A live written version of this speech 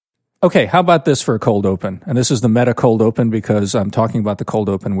Okay, how about this for a cold open? And this is the meta cold open because I'm talking about the cold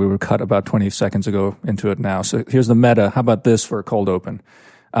open. We were cut about 20 seconds ago into it now. So here's the meta. How about this for a cold open?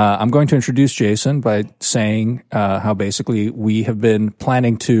 I'm going to introduce Jason by saying how basically we have been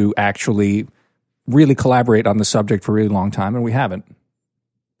planning to actually really collaborate on the subject for a really long time, and we haven't.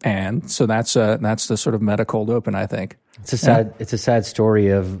 And so that's the sort of meta cold open, I think. It's a sad story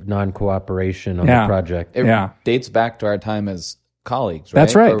of non-cooperation on the project. It dates back to our time as colleagues, right?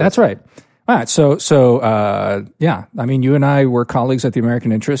 That's right. That's right. All right. So, I mean, you and I were colleagues at the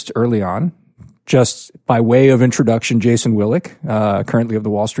American Interest early on. Just by way of introduction, Jason Willick, currently of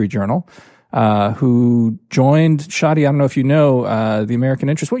the Wall Street Journal, who joined Shadi. I don't know if you know the American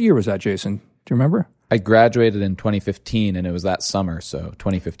Interest. What year was that, Jason? Do you remember? I graduated in 2015, and it was that summer, so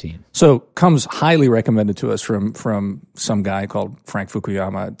 2015. So comes highly recommended to us from some guy called Frank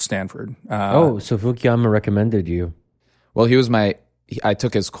Fukuyama at Stanford. So Fukuyama recommended you. Well, I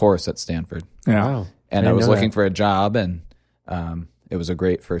took his course at Stanford. Yeah. Wow. And I was looking for a job, and it was a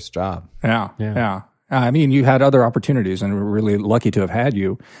great first job. Yeah. I mean, you had other opportunities, and we're really lucky to have had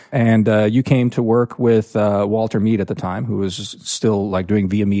you. And you came to work with Walter Mead at the time, who was still like doing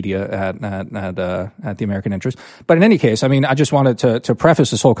Via Media at the American Interest. But in any case, I mean, I just wanted to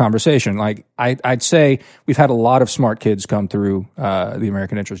preface this whole conversation. Like, I'd say we've had a lot of smart kids come through the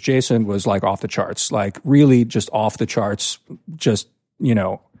American Interest. Jason was like off the charts, like really just off the charts. Just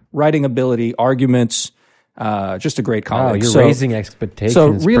writing ability, arguments. Just a great colleague. You're raising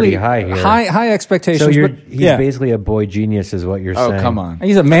expectations really pretty high here. High expectations. So he's basically a boy genius is what you're saying. Oh, come on.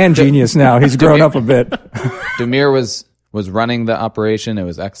 He's a man genius now. He's grown up a bit. Demir was running the operation. It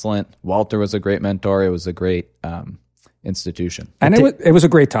was excellent. Walter was a great mentor. It was a great institution. And it was a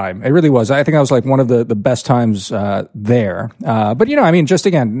great time. It really was. I think I was like one of the best times there. But I mean, just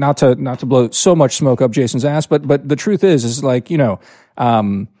again, not to blow so much smoke up Jason's ass, but the truth is like,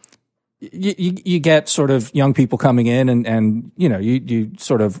 you get sort of young people coming in and you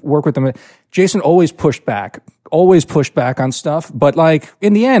sort of work with them. Jason always pushed back on stuff. But like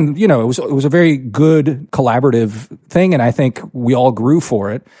in the end, it was a very good collaborative thing. And I think we all grew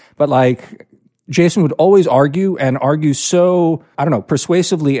for it. But like Jason would always argue so, I don't know,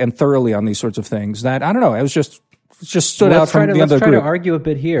 persuasively and thoroughly on these sorts of things that, I don't know, it was just stood out from the other group. Let's try to argue a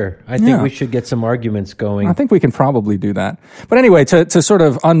bit here. I think we should get some arguments going. I think we can probably do that. But anyway, to sort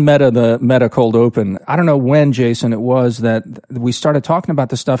of unmeta the meta cold open, I don't know when, Jason, it was that we started talking about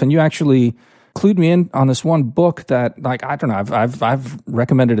this stuff, and you actually clued me in on this one book that, like, I don't know, I've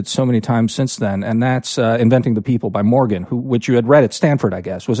recommended it so many times since then, and that's Inventing the People by Morgan, which you had read at Stanford, I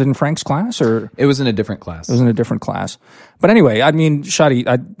guess. Was it in Frank's class, or? It was in a different class. It was in a different class. But anyway, I mean, Shadi,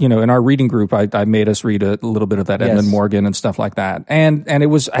 in our reading group, I made us read a little bit of that Edmund Morgan and stuff like that. And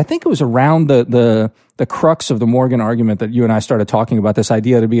I think it was around the crux of the Morgan argument that you and I started talking about this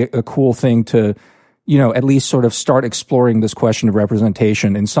idea to be a cool thing to, at least sort of start exploring this question of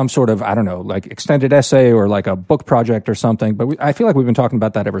representation in some sort of, I don't know, like extended essay or like a book project or something. But I feel like we've been talking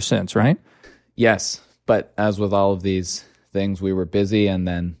about that ever since, right? Yes. But as with all of these things, we were busy and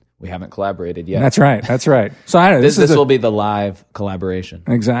then we haven't collaborated yet. That's right. So I don't know. This will be the live collaboration.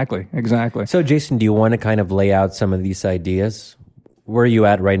 Exactly. So Jason, do you want to kind of lay out some of these ideas? Where are you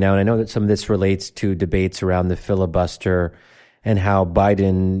at right now? And I know that some of this relates to debates around the filibuster and how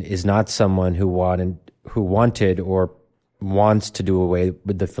Biden is not someone who wanted or wants to do away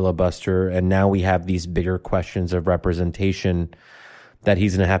with the filibuster, and now we have these bigger questions of representation that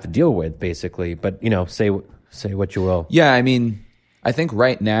he's going to have to deal with, basically. But say what you will. Yeah, I mean, I think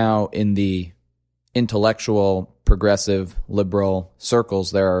right now in the intellectual, progressive, liberal circles,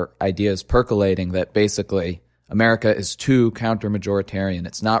 there are ideas percolating that basically America is too counter-majoritarian.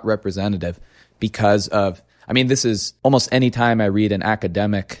 It's not representative because of. I mean, this is almost any time I read an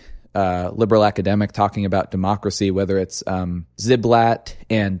academic, liberal academic talking about democracy, whether it's Ziblatt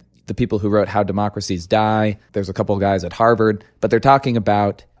and the people who wrote How Democracies Die. There's a couple of guys at Harvard, but they're talking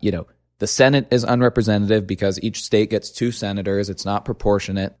about, the Senate is unrepresentative because each state gets 2 senators. It's not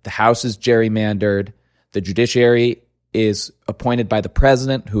proportionate. The House is gerrymandered. The judiciary is appointed by the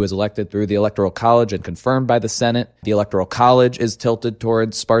president, who is elected through the Electoral College and confirmed by the Senate. The Electoral College is tilted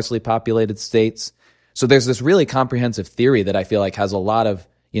towards sparsely populated states. So there's this really comprehensive theory that I feel like has a lot of,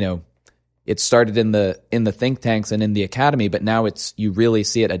 it started in the think tanks and in the academy, but now you really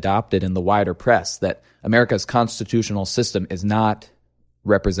see it adopted in the wider press that America's constitutional system is not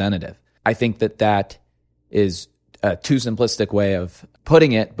representative. I think that is a too simplistic way of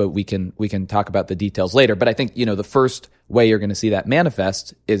putting it, but we can talk about the details later. But I think, the first way you're going to see that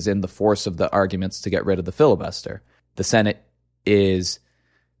manifest is in the force of the arguments to get rid of the filibuster. The Senate is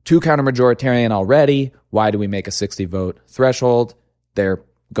too counter-majoritarian already. Why do we make a 60-vote threshold? They're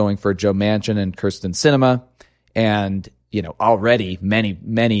going for Joe Manchin and Kyrsten Sinema. And, already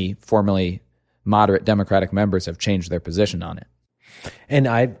many formerly moderate Democratic members have changed their position on it. And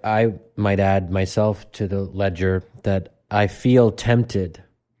I might add myself to the ledger that I feel tempted,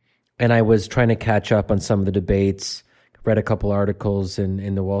 and I was trying to catch up on some of the debates, read a couple articles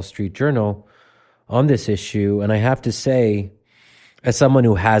in the Wall Street Journal on this issue, and I have to say, as someone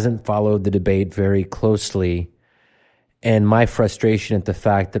who hasn't followed the debate very closely, and my frustration at the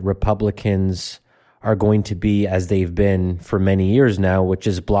fact that Republicans are going to be, as they've been for many years now, which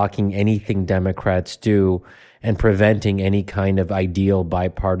is blocking anything Democrats do and preventing any kind of ideal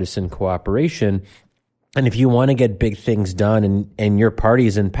bipartisan cooperation. And if you want to get big things done and your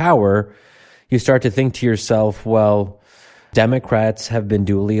party's in power, you start to think to yourself, well, Democrats have been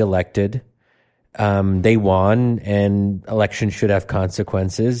duly elected. They won, and elections should have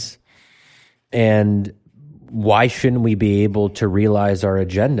consequences. And why shouldn't we be able to realize our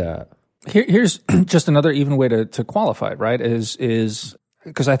agenda? Here's just another even way to qualify it, right? Is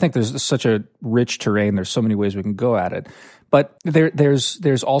because I think there's such a rich terrain. There's so many ways we can go at it. But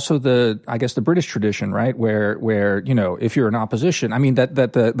there's also the British tradition, right? Where if you're in opposition, I mean that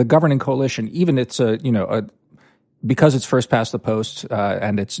the governing coalition, even it's because it's first past the post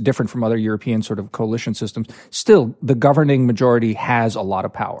and it's different from other European sort of coalition systems, still the governing majority has a lot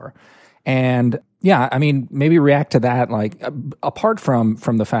of power. And yeah, I mean, maybe react to that, like apart from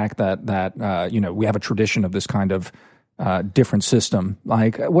the fact that we have a tradition of this kind of different system.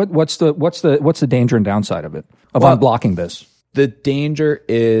 Like, what's the danger and downside of it, of unblocking this? The danger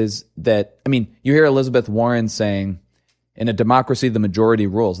is that, I mean, you hear Elizabeth Warren saying, in a democracy, the majority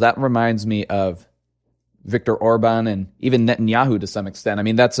rules. That reminds me of Viktor Orban and even Netanyahu to some extent. I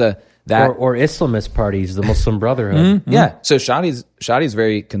mean, or Islamist parties, the Muslim Brotherhood. Mm-hmm. Yeah. So Shadi's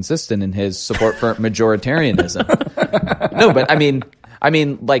very consistent in his support for majoritarianism. No, but I mean,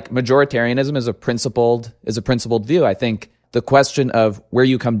 like majoritarianism is a principled view. I think the question of where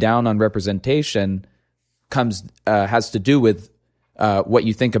you come down on representation has to do with what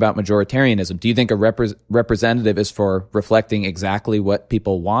you think about majoritarianism. Do you think a representative is for reflecting exactly what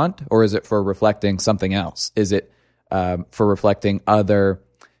people want, or is it for reflecting something else? Is it for reflecting other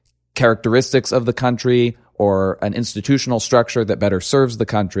characteristics of the country or an institutional structure that better serves the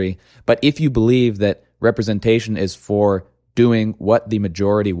country? But if you believe that representation is for doing what the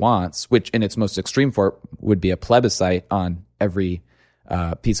majority wants, which in its most extreme form would be a plebiscite on every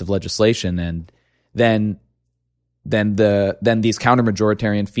piece of legislation, and then these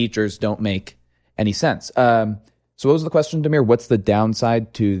counter-majoritarian features don't make any sense. So what was the question, Damir? What's the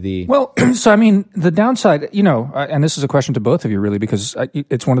downside to the... Well, so I mean, the downside, and this is a question to both of you really, because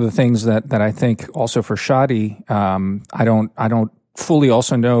it's one of the things that I think also for Shadi, I don't fully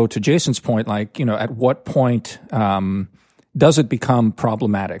also know, to Jason's point, like, at what point does it become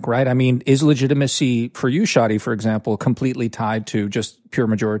problematic, right? I mean, is legitimacy for you, Shadi, for example, completely tied to just pure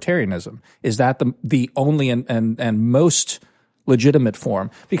majoritarianism? Is that the only and most legitimate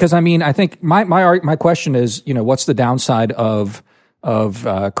form? Because I mean, I think my question is, what's the downside of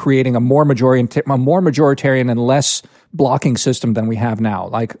creating a more majoritarian and less blocking system than we have now?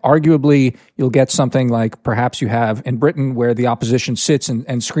 Like, arguably, you'll get something like perhaps you have in Britain, where the opposition sits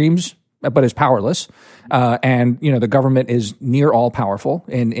and screams, but is powerless. And the government is near all powerful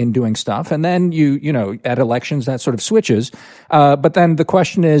in doing stuff. And then at elections, that sort of switches. But then the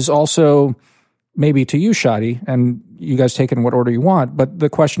question is also, maybe to you, Shadi, and you guys take it in what order you want, but the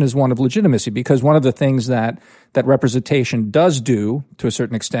question is one of legitimacy, because one of the things that representation does do to a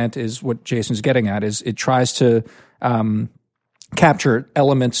certain extent is what Jason's getting at, is it tries to capture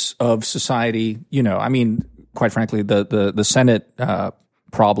elements of society. I mean, quite frankly, the Senate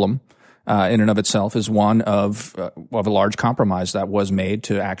problem in and of itself is one of a large compromise that was made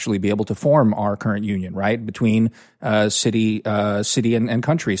to actually be able to form our current union, right, between city and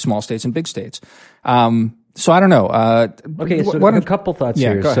country, small states and big states. So I don't know. Okay, so a couple thoughts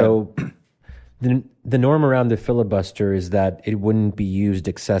here. So the norm around the filibuster is that it wouldn't be used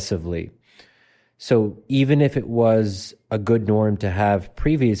excessively. So even if it was a good norm to have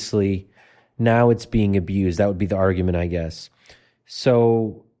previously, now it's being abused. That would be the argument, I guess.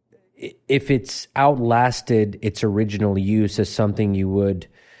 So if it's outlasted its original use as something you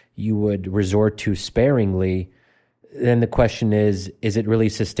would resort to sparingly, then the question is it really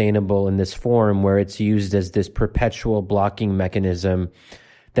sustainable in this form where it's used as this perpetual blocking mechanism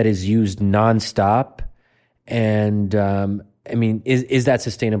that is used nonstop? And I mean, is that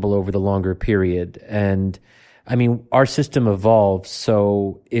sustainable over the longer period? And I mean, our system evolves,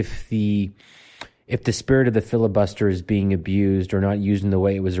 so if the spirit of the filibuster is being abused or not used in the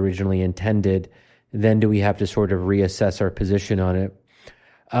way it was originally intended, then do we have to sort of reassess our position on it?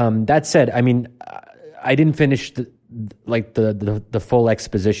 That said, I mean, I didn't finish the full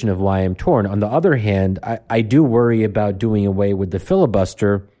exposition of why I'm torn. On the other hand, I do worry about doing away with the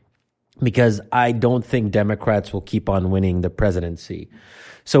filibuster because I don't think Democrats will keep on winning the presidency.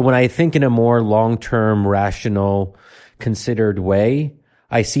 So when I think in a more long-term, rational, considered way,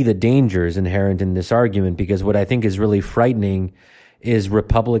 I see the dangers inherent in this argument, because what I think is really frightening is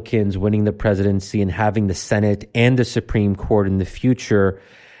Republicans winning the presidency and having the Senate and the Supreme Court in the future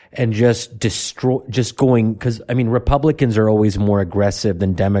and just going, because I mean, Republicans are always more aggressive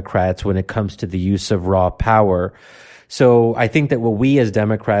than Democrats when it comes to the use of raw power. So I think that what we as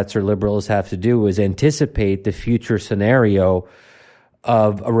Democrats or liberals have to do is anticipate the future scenario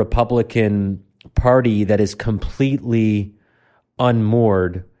of a Republican Party that is completely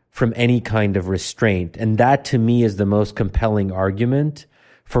unmoored from any kind of restraint. And that, to me, is the most compelling argument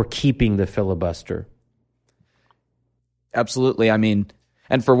for keeping the filibuster. Absolutely. I mean,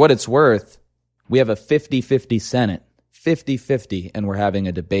 and for what it's worth, we have a 50-50 Senate, 50-50, and we're having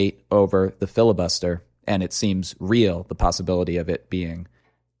a debate over the filibuster, and it seems real, the possibility of it being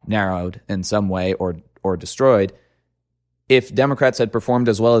narrowed in some way or destroyed. If Democrats had performed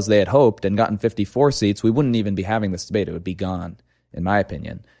as well as they had hoped and gotten 54 seats, we wouldn't even be having this debate. It would be gone, in my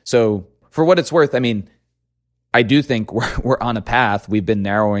opinion. So for what it's worth, I mean, I do think we're on a path. We've been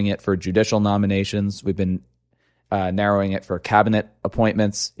narrowing it for judicial nominations. We've been narrowing it for cabinet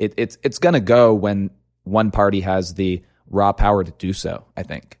appointments. It's going to go when one party has the raw power to do so, I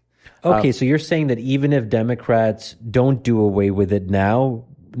think. Okay, so you're saying that even if Democrats don't do away with it now,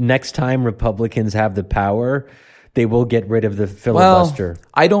 next time Republicans have the power, they will get rid of the filibuster. Well,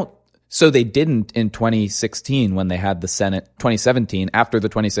 I don't. So they didn't in 2016 when they had the Senate. 2017, after the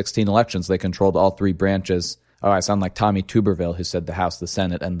 2016 elections, they controlled all three branches. Oh, I sound like Tommy Tuberville, who said the House, the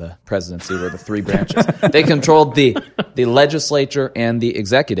Senate, and the presidency were the three branches. They controlled the legislature and the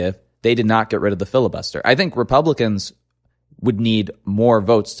executive. They did not get rid of the filibuster. I think Republicans would need more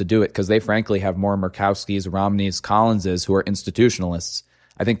votes to do it because they frankly have more Murkowskis, Romneys, Collinses who are institutionalists.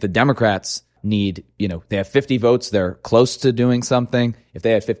 I think the Democrats need, they have 50 votes. They're close to doing something. If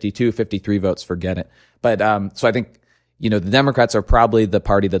they had 52, 53 votes, forget it. But so I think, the Democrats are probably the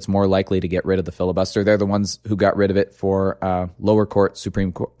party that's more likely to get rid of the filibuster. They're the ones who got rid of it for lower court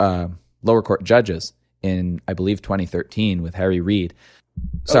judges in, I believe, 2013 with Harry Reid.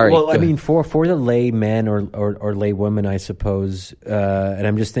 Sorry. Well, I mean, for the layman or laywoman, I suppose, and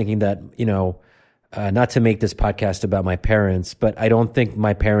I'm just thinking that, not to make this podcast about my parents, but I don't think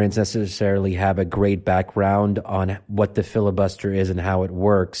my parents necessarily have a great background on what the filibuster is and how it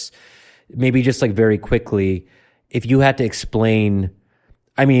works. Maybe just like very quickly, if you had to explain,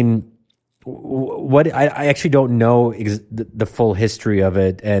 I mean, what I actually don't know the full history of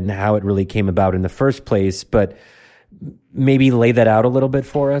it and how it really came about in the first place, but maybe lay that out a little bit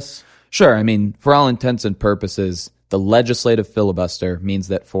for us. Sure. I mean, for all intents and purposes, the legislative filibuster means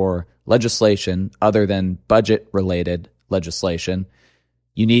that for legislation other than budget-related legislation,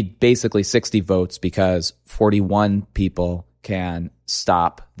 you need basically 60 votes because 41 people can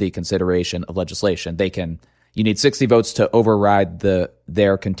stop the consideration of legislation. You need 60 votes to override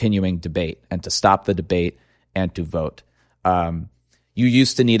their continuing debate and to stop the debate and to vote. You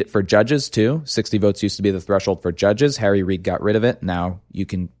used to need it for judges too. 60 votes used to be the threshold for judges. Harry Reid got rid of it. Now you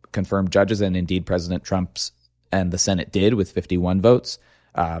can confirm judges, and indeed President Trump's and the Senate did with 51 votes.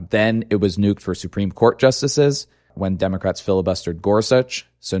 Then it was nuked for Supreme Court justices when Democrats filibustered Gorsuch.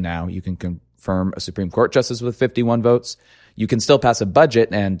 So now you can confirm a Supreme Court justice with 51 votes. You can still pass a budget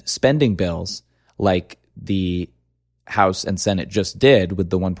and spending bills like the House and Senate just did with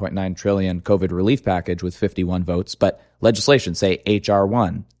the $1.9 trillion COVID relief package with 51 votes. But legislation, say H.R.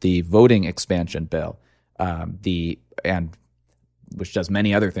 1, the voting expansion bill, which does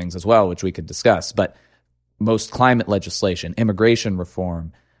many other things as well, which we could discuss. But most climate legislation, immigration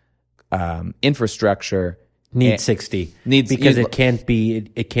reform, infrastructure needs 60 because it can't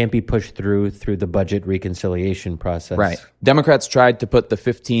be pushed through the budget reconciliation process. Right. Democrats tried to put the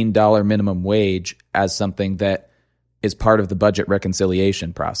 $15 minimum wage as something that is part of the budget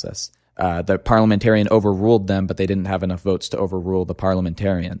reconciliation process. The parliamentarian overruled them, but they didn't have enough votes to overrule the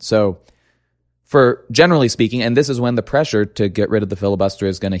parliamentarian. So for generally speaking, and this is when the pressure to get rid of the filibuster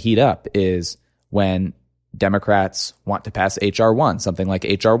is going to heat up, is when Democrats want to pass H.R. 1, something like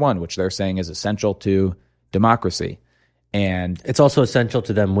H.R. 1, which they're saying is essential to democracy. And it's also essential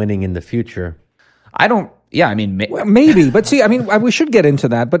to them winning in the future. Maybe. But see, I mean, we should get into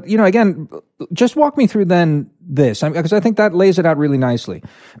that. But, again, just walk me through then this, because I think that lays it out really nicely.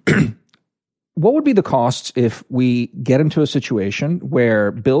 what would be the costs if we get into a situation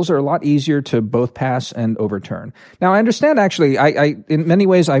where bills are a lot easier to both pass and overturn? Now, I understand, actually, I in many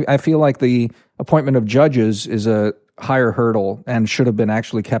ways, I feel like the appointment of judges is a higher hurdle and should have been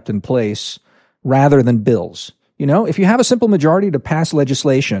actually kept in place rather than bills. You know, if you have a simple majority to pass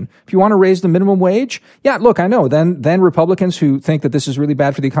legislation, if you want to raise the minimum wage, yeah, look, I know, then Republicans who think that this is really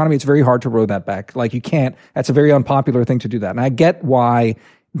bad for the economy, it's very hard to row that back. Like, you can't, that's a very unpopular thing to do that. And I get why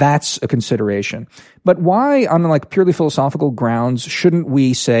that's a consideration. But why, on like purely philosophical grounds, shouldn't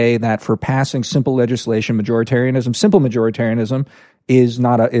we say that for passing simple legislation, simple majoritarianism is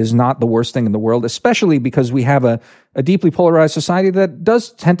not the worst thing in the world, especially because we have a deeply polarized society that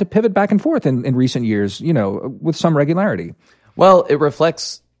does tend to pivot back and forth in recent years, you know, with some regularity. Well, it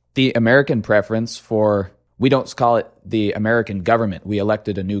reflects the American preference for, we don't call it the American government. We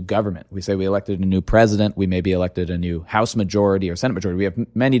elected a new government. We say we elected a new president. We maybe elected a new House majority or Senate majority. We have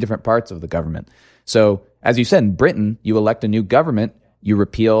many different parts of the government. So, as you said, in Britain, you elect a new government, you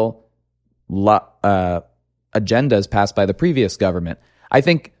repeal agendas passed by the previous government. I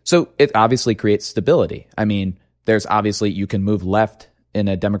think, so it obviously creates stability. I mean, there's obviously, you can move left in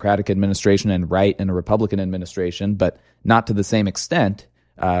a Democratic administration and right in a Republican administration, but not to the same extent,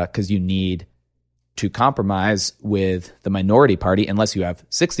 because you need to compromise with the minority party unless you have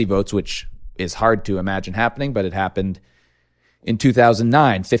 60 votes, which is hard to imagine happening, but it happened in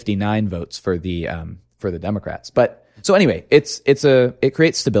 2009, 59 votes for the Democrats. But so anyway, it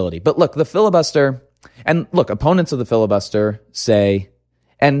creates stability. But look, the filibuster, and look, opponents of the filibuster say,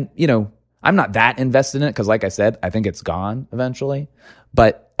 and you know, I'm not that invested in it because, like I said, I think it's gone eventually.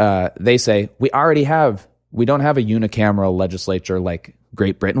 But they say we don't have a unicameral legislature like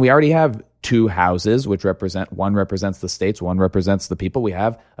Great Britain. We already have two houses, which one represents the states, one represents the people. We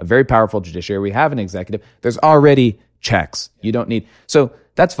have a very powerful judiciary. We have an executive. There's already checks. You don't need, so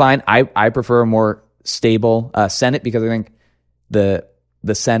that's fine. I prefer a more stable Senate because I think the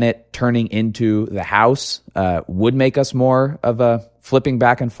Senate turning into the House would make us more of a flipping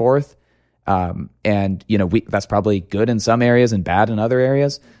back and forth. And you know, that's probably good in some areas and bad in other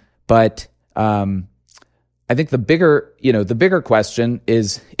areas. But I think the bigger question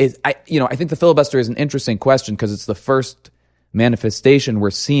is I think the filibuster is an interesting question because it's the first manifestation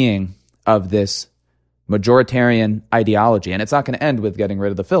we're seeing of this majoritarian ideology, and it's not going to end with getting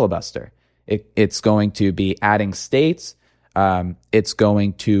rid of the filibuster. It's going to be adding states. It's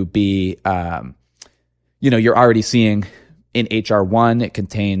going to be, you're already seeing in H.R. 1, it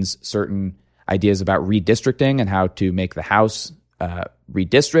contains certain ideas about redistricting and how to make the House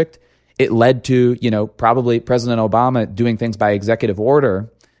redistrict. It led to, probably President Obama doing things by executive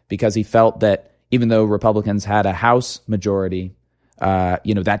order because he felt that even though Republicans had a House majority,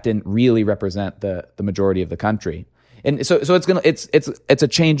 that didn't really represent the majority of the country. And so it's a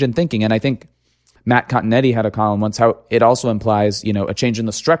change in thinking. And I think Matt Continetti had a column once how it also implies, a change in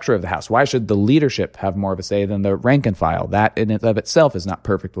the structure of the House. Why should the leadership have more of a say than the rank and file? That in and of itself is not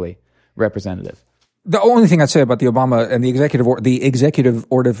perfectly representative. The only thing I'd say about the Obama and the executive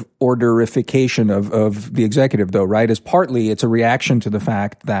orderification of the executive, though, right, is partly it's a reaction to the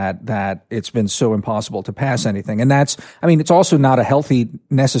fact that it's been so impossible to pass anything. And it's also not a healthy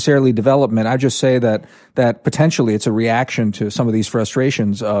necessarily development. I just say that potentially it's a reaction to some of these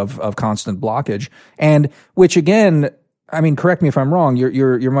frustrations of constant blockage. And which again, correct me if I'm wrong,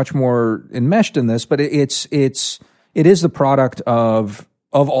 you're much more enmeshed in this, but it is the product of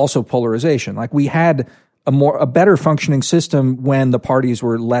also polarization. Like we had a better functioning system when the parties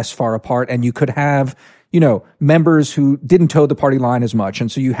were less far apart and you could have, members who didn't toe the party line as much.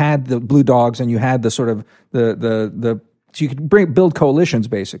 And so you had the blue dogs and you had the sort of so you could build coalitions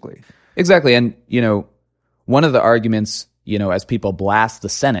basically. Exactly. And, one of the arguments, as people blast the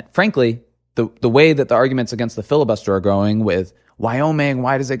Senate, frankly, the way that the arguments against the filibuster are going with Wyoming,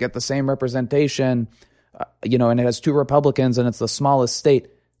 why does it get the same representation? And it has two Republicans and it's the smallest state.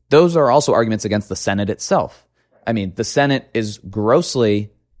 Those are also arguments against the Senate itself. The Senate is grossly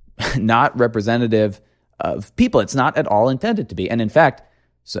not representative of people. It's not at all intended to be. And in fact,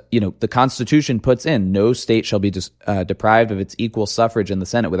 the Constitution puts in no state shall be deprived of its equal suffrage in the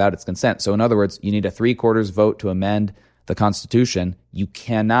Senate without its consent. So in other words, you need a 3/4 vote to amend the Constitution. You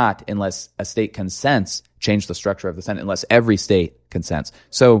cannot, unless a state consents, change the structure of the Senate unless every state consents.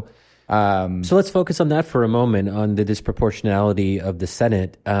 So let's focus on that for a moment, on the disproportionality of the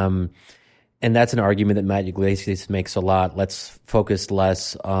Senate. And that's an argument that Matt Yglesias makes a lot. Let's focus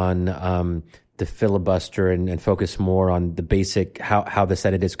less on the filibuster and focus more on the basic, how the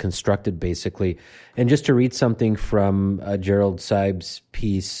Senate is constructed, basically. And just to read something from Gerald Seib's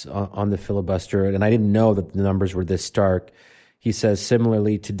piece on the filibuster, and I didn't know that the numbers were this stark. He says,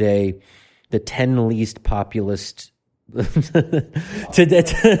 similarly, today, the 10 least populous today,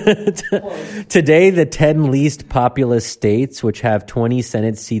 the 10 least populous states, which have 20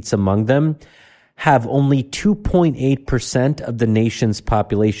 Senate seats among them, have only 2.8% of the nation's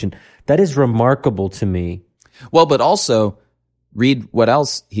population. That is remarkable to me. Well, but also read what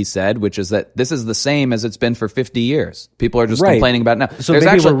else he said, which is that this is the same as it's been for 50 years. People are just complaining about it now. So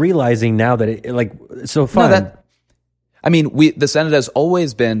maybe we're realizing now that fine. No, the Senate has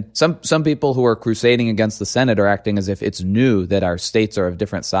always been, some people who are crusading against the Senate are acting as if it's new that our states are of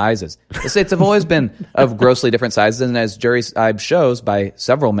different sizes. The states have always been of grossly different sizes, and as Jerry Ibe shows, by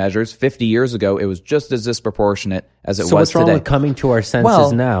several measures, 50 years ago, it was just as disproportionate as it was today. So what's wrong with coming to our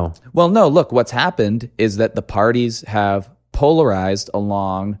senses now? Well, no, look, what's happened is that the parties have polarized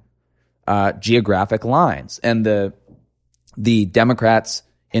along geographic lines, and the Democrats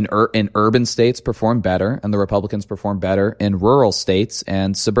in urban states perform better, and the Republicans perform better in rural states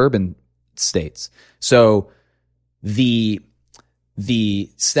and suburban states. So the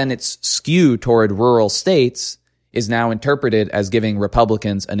Senate's skew toward rural states is now interpreted as giving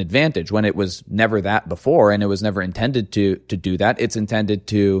Republicans an advantage when it was never that before, and it was never intended to do that. It's intended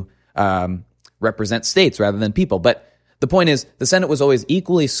to represent states rather than people. But the point is, the Senate was always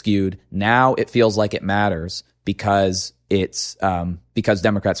equally skewed. Now it feels like it matters because because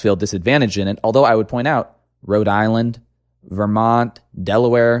Democrats feel disadvantaged in it. Although I would point out Rhode Island, Vermont,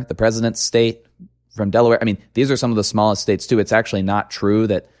 Delaware, the president's state from Delaware. I mean, these are some of the smallest states too. It's actually not true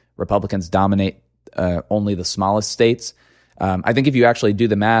that Republicans dominate only the smallest states. I think if you actually do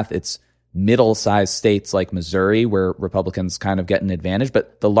the math, it's middle-sized states like Missouri where Republicans kind of get an advantage.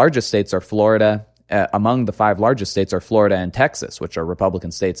 But the largest states are Florida. Among the 5 largest states are Florida and Texas, which are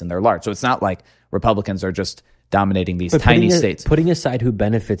Republican states, and they're large. So it's not like Republicans are just dominating these tiny states. Putting aside who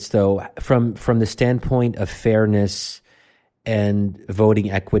benefits, though, from the standpoint of fairness and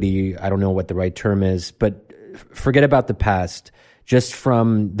voting equity, I don't know what the right term is, but forget about the past. Just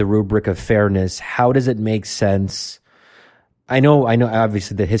from the rubric of fairness, how does it make sense? I know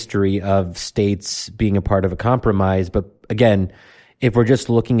obviously the history of states being a part of a compromise, but again, if we're just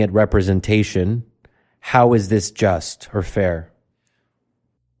looking at representation, how is this just or fair?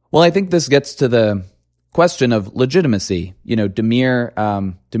 Well, I think this gets to the question of legitimacy. You know, Damir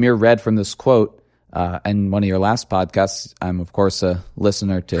read from this quote in one of your last podcasts. I'm, of course, a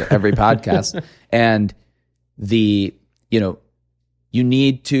listener to every podcast. And you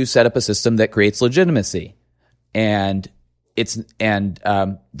need to set up a system that creates legitimacy. And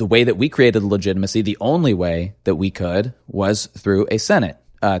the way that we created legitimacy, the only way that we could, was through a Senate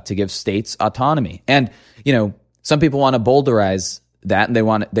to give states autonomy. And some people want to boulderize that, and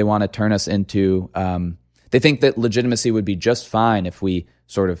they want to turn us into. They think that legitimacy would be just fine if we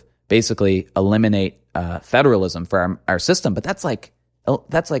sort of basically eliminate federalism for our system. But that's like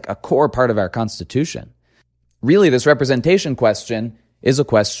a core part of our Constitution. Really, this representation question is a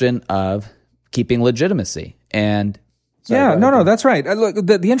question of keeping legitimacy. And that's right. Look,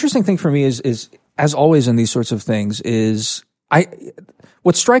 the interesting thing for me is as always in these sorts of things is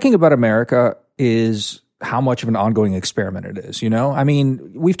what's striking about America is how much of an ongoing experiment it is, I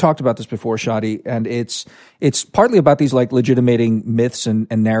mean, we've talked about this before, Shadi, and it's partly about these like legitimating myths and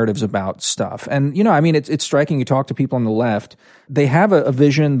narratives about stuff. And, it's striking. You talk to people on the left, they have a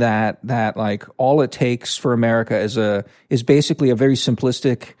vision that like all it takes for America is basically a very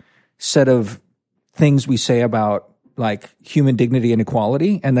simplistic set of things we say about like human dignity and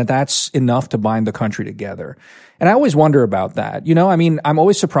equality, and that's enough to bind the country together. And I always wonder about that. I'm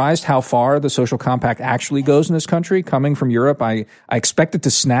always surprised how far the social compact actually goes in this country. Coming from Europe, I expect it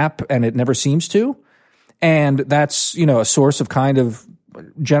to snap, and it never seems to. And that's, a source of kind of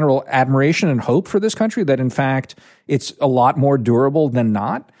general admiration and hope for this country, that in fact it's a lot more durable than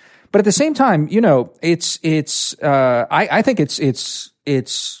not. But at the same time, I think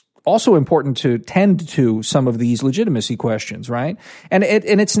it's also important to tend to some of these legitimacy questions, right? And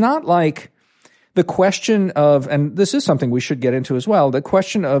it's not like the question of, and this is something we should get into as well, the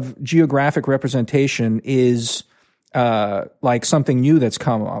question of geographic representation is like something new that's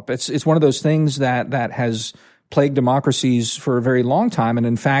come up. It's one of those things that has plagued democracies for a very long time, and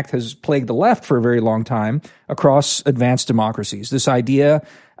in fact has plagued the left for a very long time across advanced democracies. This idea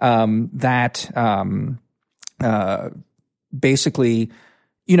that basically,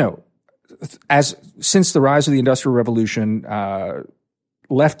 since the rise of the Industrial Revolution,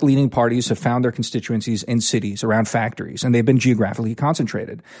 left-leaning parties have found their constituencies in cities around factories, and they've been geographically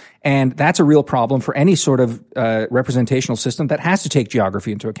concentrated. And that's a real problem for any sort of representational system that has to take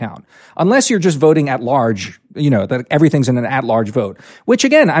geography into account. Unless you're just voting at large, that everything's in an at-large vote. Which,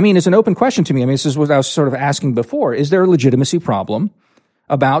 again, is an open question to me. This is what I was sort of asking before. Is there a legitimacy problem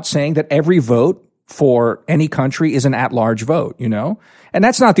about saying that every vote for any country is an at-large vote, you know? And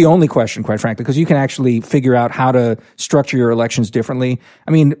that's not the only question, quite frankly, because you can actually figure out how to structure your elections differently.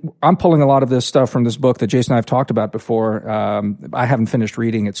 I mean, I'm pulling a lot of this stuff from this book that Jason and I have talked about before. I haven't finished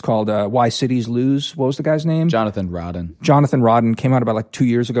reading. It's called Why Cities Lose. What was the guy's name? Jonathan Rodden. Jonathan Rodden came out about like 2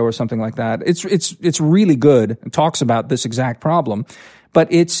 years ago or something like that. It's really good. It talks about this exact problem.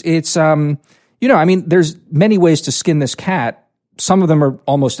 But it's you know, I mean, there's many ways to skin this cat. Some of them are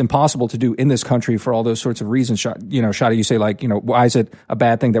almost impossible to do in this country for all those sorts of reasons. Shadi, you say like, you know, why is it a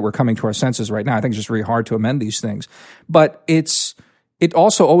bad thing that we're coming to our senses right now? I think it's just really hard to amend these things. But it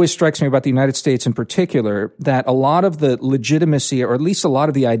also always strikes me about the United States in particular that a lot of the legitimacy, or at least a lot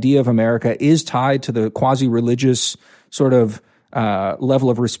of the idea of America, is tied to the quasi-religious sort of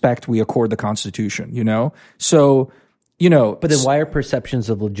level of respect we accord the Constitution, you know? So, you know. But then why are perceptions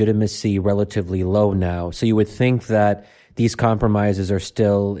of legitimacy relatively low now? So you would think that these compromises are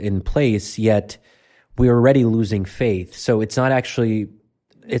still in place, yet we're already losing faith. So it's not actually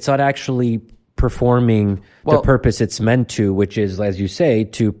performing the purpose it's meant to, which is, as you say,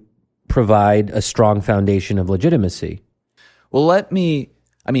 to provide a strong foundation of legitimacy. Well,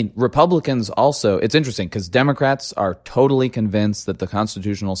 Republicans also, it's interesting because Democrats are totally convinced that the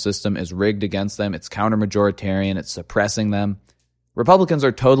constitutional system is rigged against them. It's counter-majoritarian. It's suppressing them. Republicans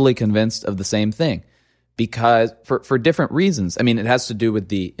are totally convinced of the same thing. Because for different reasons. I mean, it has to do with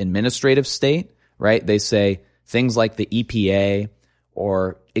the administrative state, right? They say things like the EPA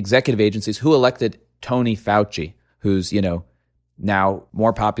or executive agencies. Who elected Tony Fauci, who's, you know, now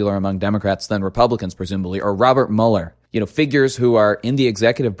more popular among Democrats than Republicans, presumably, or Robert Mueller, you know, figures who are in the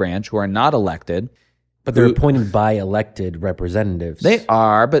executive branch who are not elected. But they're appointed by elected representatives. They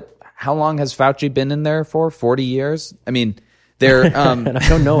are, but how long has Fauci been in there for? 40 years? I mean, they're... I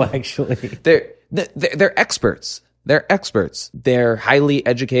don't know, actually. They're experts. They're experts. They're highly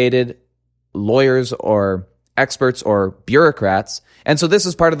educated lawyers or experts or bureaucrats. And so this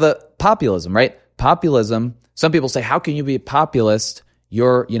is part of the populism, right? Populism, some people say, how can you be a populist?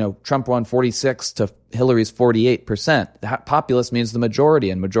 You're, you know, Trump won 46 to Hillary's 48%. Populist means the majority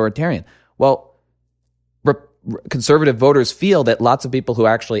and majoritarian. Well, conservative voters feel that lots of people who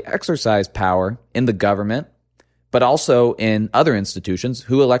actually exercise power in the government, but also in other institutions,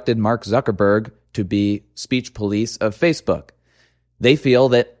 who elected Mark Zuckerberg to be speech police of Facebook. They feel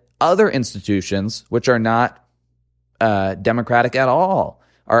that other institutions, which are not democratic at all,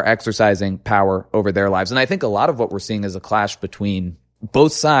 are exercising power over their lives. And I think a lot of what we're seeing is a clash between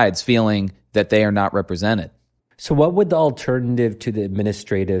both sides feeling that they are not represented. So what would the alternative to the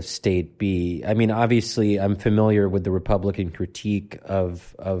administrative state be? I mean, obviously, I'm familiar with the Republican critique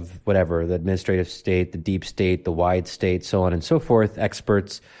of whatever, the administrative state, the deep state, the wide state, so on and so forth,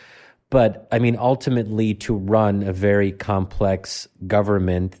 experts. But, I mean, ultimately, to run a very complex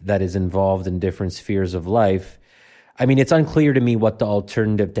government that is involved in different spheres of life, I mean, it's unclear to me what the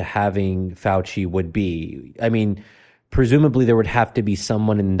alternative to having Fauci would be. I mean, presumably there would have to be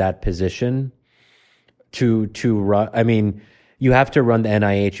someone in that position to run. I mean, you have to run the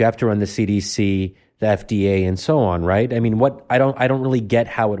NIH, you have to run the CDC, the FDA, and so on, right? I mean, I don't really get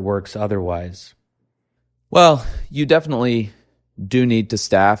how it works otherwise. Well, you definitely do need to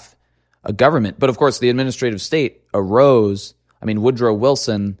staff a government, but of course, the administrative state arose. I mean, Woodrow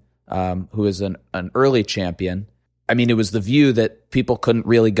Wilson, who is an early champion. I mean, it was the view that people couldn't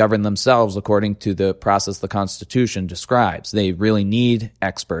really govern themselves according to the process the Constitution describes. They really need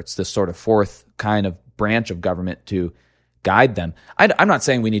experts, this sort of fourth kind of branch of government to guide them. I'm not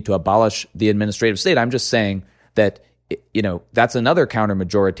saying we need to abolish the administrative state. I'm just saying that, you know, that's another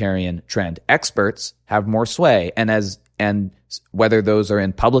counter-majoritarian trend. Experts have more sway, and whether those are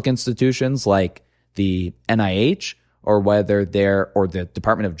in public institutions like the NIH or the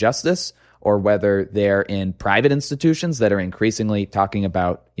Department of Justice, or whether they're in private institutions that are increasingly talking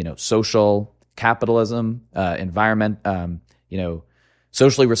about, you know, social capitalism,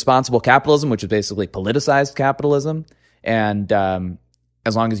 socially responsible capitalism, which is basically politicized capitalism. And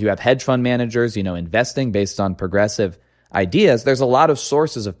as long as you have hedge fund managers, you know, investing based on progressive ideas, there's a lot of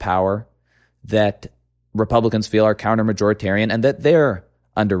sources of power that Republicans feel are counter-majoritarian and that they're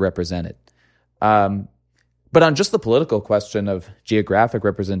underrepresented. But on just the political question of geographic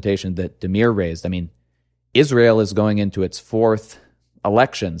representation that Damir raised, I mean, Israel is going into its fourth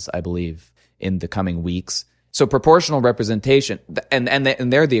elections, I believe, in the coming weeks. So proportional representation, and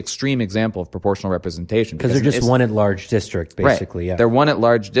they're the extreme example of proportional representation. Because they're just one at-large district, basically. Right. Yeah. They're one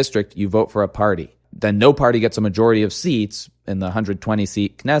at-large district, you vote for a party. Then no party gets a majority of seats in the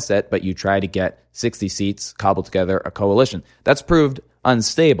 120-seat Knesset, but you try to get 60 seats, cobble together a coalition. That's proved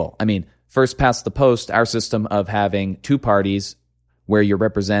unstable. I mean, first past the post, our system of having two parties where you're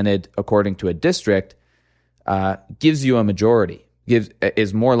represented according to a district, gives you a majority,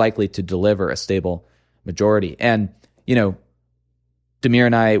 is more likely to deliver a stable majority. And, Damir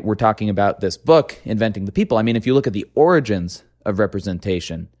and I were talking about this book, Inventing the People. I mean, if you look at the origins of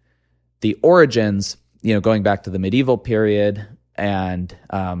representation, the origins, going back to the medieval period and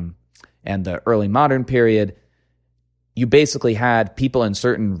the early modern period, you basically had people in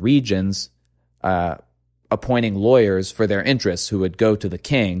certain regions appointing lawyers for their interests who would go to the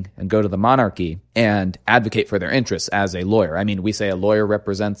king and go to the monarchy and advocate for their interests as a lawyer. I mean, we say a lawyer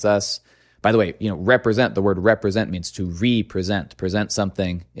represents us. By the way, represent, the word represent means to present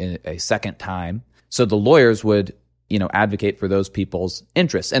something in a second time. So the lawyers would, advocate for those people's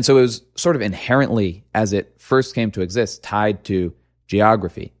interests. And so it was sort of inherently, as it first came to exist, tied to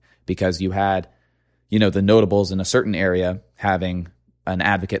geography, because you had, the notables in a certain area having an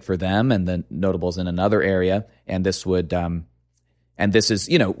advocate for them and the notables in another area. And this would, and this is,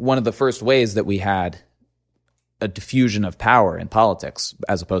 one of the first ways that we had a diffusion of power in politics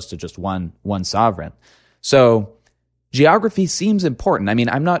as opposed to just one sovereign. So geography seems important. I mean,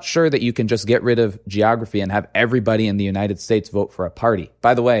 I'm not sure that you can just get rid of geography and have everybody in the United States vote for a party.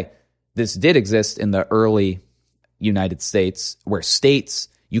 By the way, this did exist in the early United States, where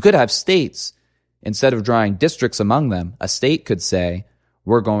you could have states, instead of drawing districts among them, a state could say,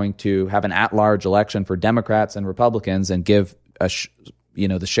 we're going to have an at-large election for Democrats and Republicans and give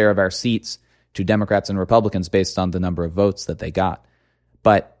the share of our seats to Democrats and Republicans based on the number of votes that they got.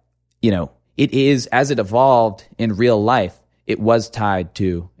 But, it is, as it evolved in real life, it was tied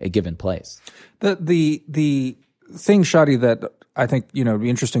to a given place. The thing, Shadi, that I think, it'd be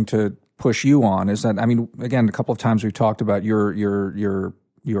interesting to push you on is that, I mean, again, a couple of times we've talked about your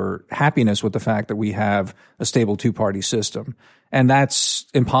happiness with the fact that we have a stable two-party system. And that's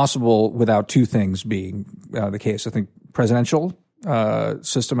impossible without two things being the case. I think presidential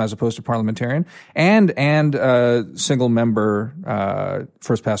system as opposed to parliamentarian, and single member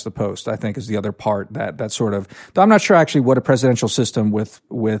first past the post, I think, is the other part that sort of. I'm not sure actually what a presidential system with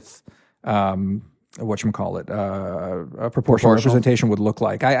whatchamacallit, a proportional representation would look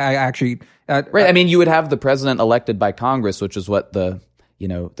like. I actually right. I mean, you would have the president elected by Congress, which is what the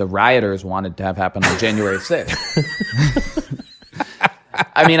rioters wanted to have happen on January 6th.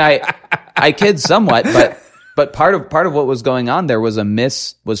 I mean, I kid somewhat, but part of what was going on there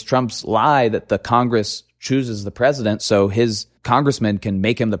was Trump's lie that the Congress chooses the president so his congressmen can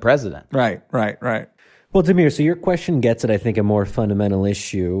make him the president. Right. Well, Damir, so your question gets at, I think, a more fundamental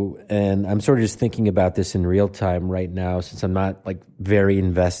issue, and I'm sort of just thinking about this in real time right now since I'm not very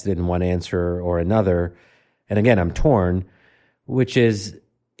invested in one answer or another. And again, I'm torn, which is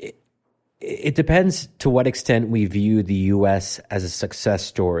it depends to what extent we view the U.S. as a success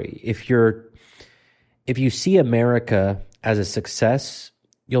story. If you see America as a success,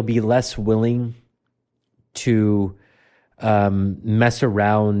 you'll be less willing to mess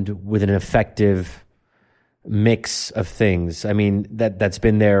around with an effective mix of things. I mean, that's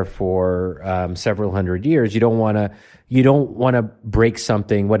been there for several hundred years. You don't want to break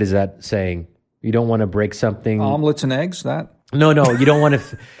something. What is that saying? You don't want to break something. Omelets and eggs. That no. You don't want to.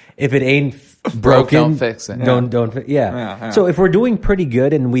 If it ain't broken, don't fix it. Don't. Yeah. So if we're doing pretty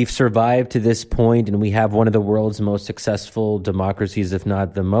good and we've survived to this point, and we have one of the world's most successful democracies, if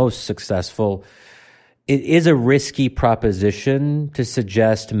not the most successful, it is a risky proposition to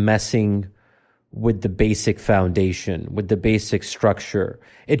suggest messing with the basic foundation, with the basic structure.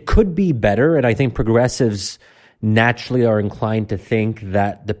 It could be better, and I think progressives naturally are inclined to think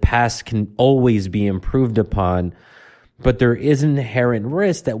that the past can always be improved upon, but there is an inherent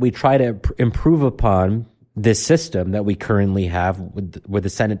risk that we try to improve upon this system that we currently have with the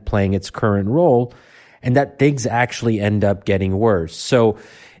Senate playing its current role, and that things actually end up getting worse. So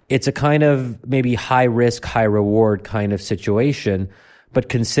it's a kind of maybe high risk, high reward kind of situation, but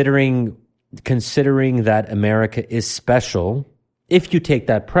considering that America is special, if you take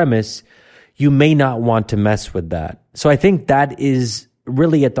that premise, you may not want to mess with that. So I think that is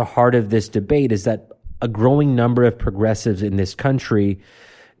really at the heart of this debate, is that a growing number of progressives in this country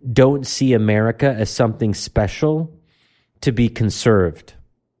don't see America as something special to be conserved.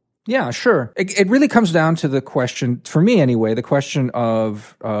 Yeah, sure. It really comes down to the question, for me anyway, the question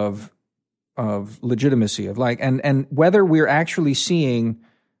of legitimacy, of and whether we're actually seeing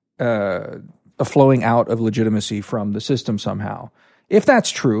a flowing out of legitimacy from the system somehow. If that's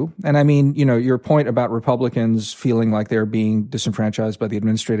true, and I mean, your point about Republicans feeling like they're being disenfranchised by the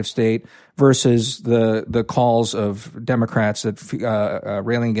administrative state versus the calls of Democrats that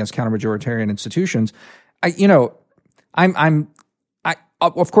railing against counter-majoritarian institutions,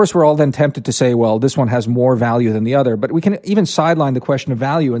 of course, we're all then tempted to say, well, this one has more value than the other. But we can even sideline the question of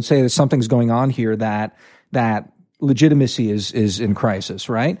value and say that something's going on here that legitimacy is in crisis,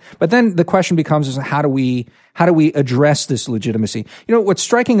 right? But then the question becomes is how do we address this legitimacy? You know, what's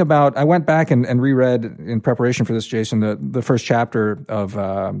striking about, I went back and reread in preparation for this, Jason, the first chapter of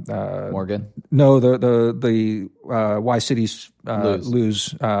Morgan. No, the Why Cities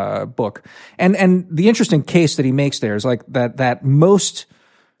Lose book, and the interesting case that he makes there is like the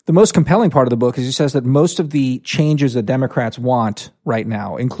most compelling part of the book is he says that most of the changes that Democrats want right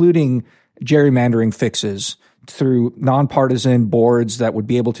now, including gerrymandering fixes through nonpartisan boards that would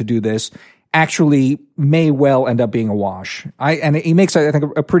be able to do this, actually may well end up being a wash. And he makes, I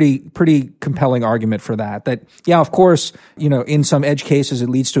think, a pretty compelling argument for that. That, yeah, of course, you know, in some edge cases, it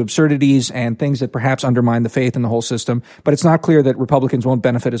leads to absurdities and things that perhaps undermine the faith in the whole system. But it's not clear that Republicans won't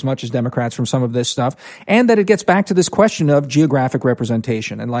benefit as much as Democrats from some of this stuff. And that it gets back to this question of geographic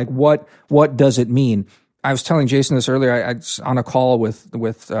representation and like, what does it mean? I was telling Jason this earlier. I on a call with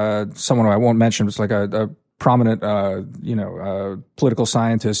someone who I won't mention. It's like a prominent, political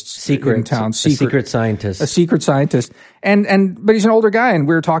scientist in town. A secret scientist. But he's an older guy, and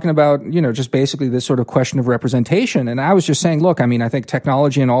we were talking about, you know, just basically this sort of question of representation. And I was just saying, look, I mean, I think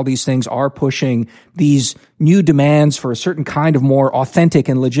technology and all these things are pushing these new demands for a certain kind of more authentic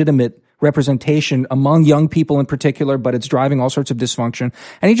and legitimate representation among young people in particular, but it's driving all sorts of dysfunction.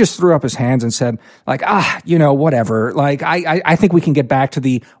 And he just threw up his hands and said, like, whatever. Like, I think we can get back to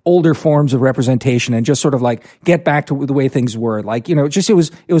the older forms of representation and just sort of like get back to the way things were. Like, you know, just it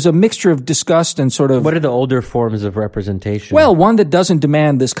was a mixture of disgust and sort of. What are the older forms of representation? Well, one that doesn't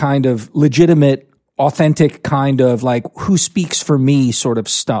demand this kind of legitimate, authentic kind of like who speaks for me sort of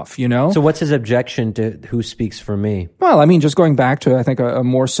stuff, you know? So what's his objection to who speaks for me? Well, I mean, just going back to, I think, a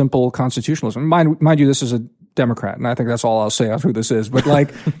more simple constitutionalism. Mind you, this is a Democrat, and I think that's all I'll say on who this is. But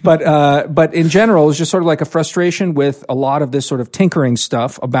like, but in general, it's just sort of like a frustration with a lot of this sort of tinkering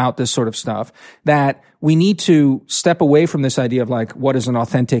stuff about this sort of stuff that we need to step away from this idea of like what is an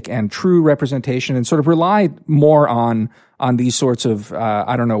authentic and true representation and sort of rely more on these sorts of,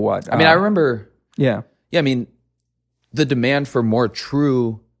 I don't know what. I mean, I remember. Yeah. I mean, the demand for more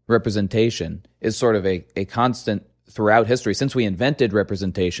true representation is sort of a constant throughout history. Since we invented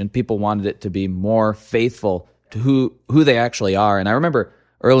representation, people wanted it to be more faithful to who they actually are. And I remember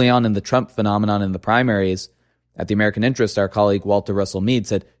early on in the Trump phenomenon in the primaries at the American Interest, our colleague Walter Russell Mead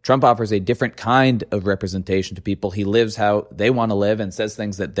said Trump offers a different kind of representation to people. He lives how they want to live and says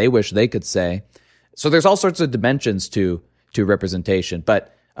things that they wish they could say. So there's all sorts of dimensions to representation.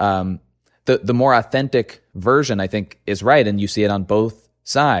 But the more authentic version, I think, is right, and you see it on both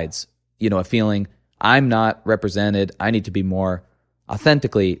sides. You know, a feeling I'm not represented. I need to be more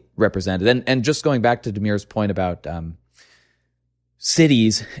authentically represented. And just going back to Damir's point about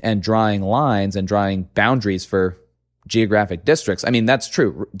cities and drawing lines and drawing boundaries for geographic districts, I mean, that's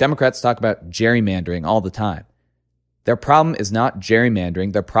true. Democrats talk about gerrymandering all the time. Their problem is not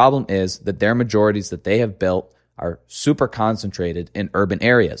gerrymandering. Their problem is that their majorities that they have built are super concentrated in urban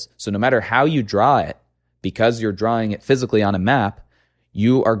areas. So no matter how you draw it, because you're drawing it physically on a map,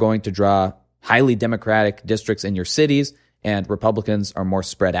 you are going to draw highly democratic districts in your cities, and Republicans are more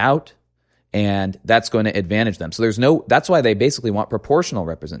spread out, and that's going to advantage them. So that's why they basically want proportional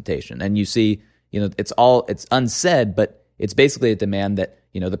representation. And you see, you know, it's unsaid, but it's basically a demand that,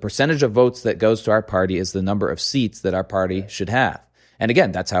 you know, the percentage of votes that goes to our party is the number of seats that our party should have. And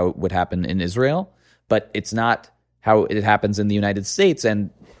again, that's how it would happen in Israel, but it's not how it happens in the United States,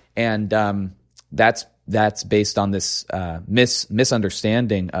 and that's based on this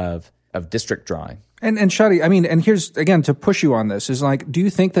misunderstanding of district drawing. And Shadi, I mean, and here's again to push you on this is like, do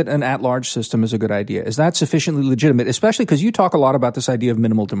you think that an at-large system is a good idea? Is that sufficiently legitimate? Especially because you talk a lot about this idea of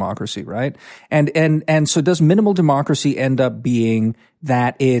minimal democracy, right? And so does minimal democracy end up being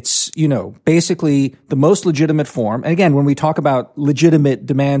that it's, you know, basically the most legitimate form? And again, when we talk about legitimate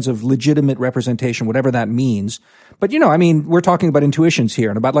demands of legitimate representation, whatever that means. But, you know, I mean, we're talking about intuitions here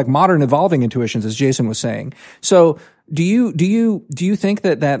and about like modern evolving intuitions, as Jason was saying. So do you think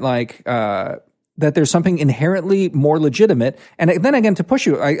that like, that there's something inherently more legitimate? And then again, to push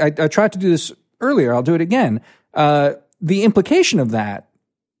you, I tried to do this earlier. I'll do it again. The implication of that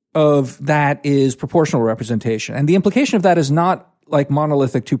is proportional representation. And the implication of that is not like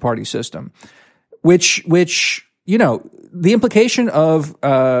monolithic two-party system, which, you know, the implication of,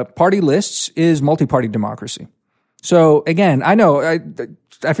 party lists is multi-party democracy. So again, I know,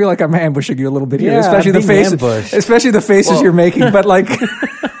 I feel like I'm ambushing you a little bit here, especially the faces you're making, but like,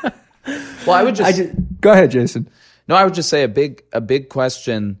 well, I would just go ahead, Jason. No, I would just say a big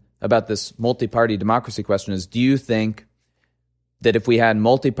question about this multi-party democracy question is: do you think that if we had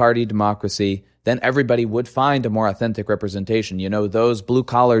multi-party democracy, then everybody would find a more authentic representation. You know, those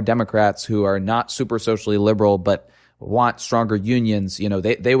blue-collar Democrats who are not super socially liberal but want stronger unions, you know,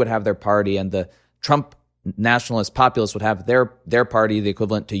 they would have their party, and the Trump nationalist populists would have their party, the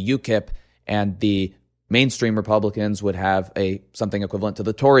equivalent to UKIP, and the mainstream Republicans would have something equivalent to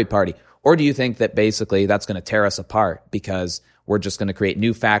the Tory party? Or do you think that basically that's going to tear us apart because we're just going to create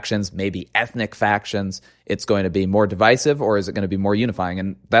new factions, maybe ethnic factions? It's going to be more divisive, or is it going to be more unifying?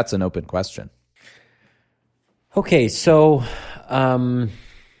 And that's an open question. Okay, so I'll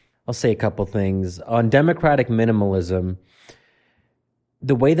say a couple things. On democratic minimalism,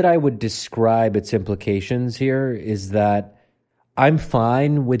 the way that I would describe its implications here is that I'm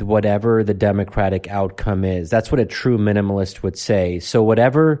fine with whatever the democratic outcome is. That's what a true minimalist would say. So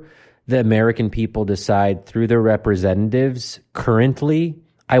whatever the American people decide through their representatives currently,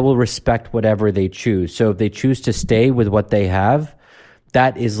 I will respect whatever they choose. So if they choose to stay with what they have,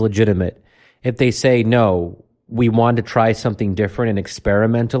 that is legitimate. If they say, no, we want to try something different and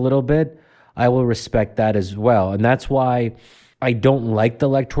experiment a little bit, I will respect that as well. And that's why I don't like the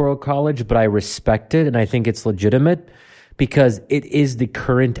Electoral College, but I respect it, and I think it's legitimate because it is the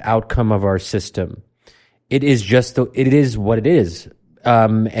current outcome of our system. It is it is what it is.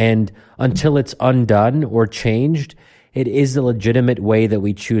 And until it's undone or changed, it is the legitimate way that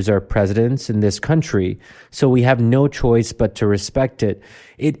we choose our presidents in this country. So we have no choice but to respect it.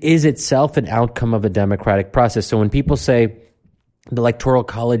 It is itself an outcome of a democratic process. So when people say the Electoral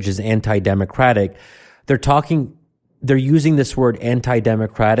College is anti-democratic, they're using this word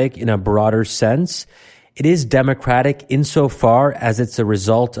anti-democratic in a broader sense. It is democratic insofar as it's a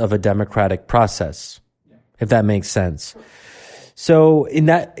result of a democratic process, if that makes sense. So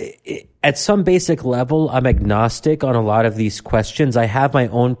at some basic level, I'm agnostic on a lot of these questions. I have my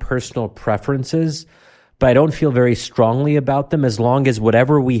own personal preferences, but I don't feel very strongly about them as long as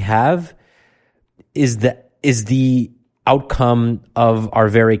whatever we have is the outcome of our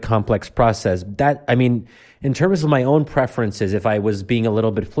very complex process. In terms of my own preferences, if I was being a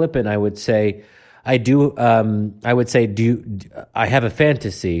little bit flippant, I would say I have a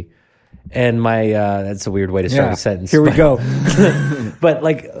fantasy. And that's a weird way to start a sentence. Here we go. But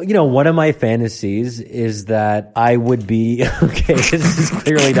one of my fantasies is that I would be, okay, this is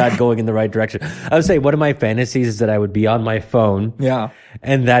clearly not going in the right direction. I would say one of my fantasies is that I would be on my phone. Yeah.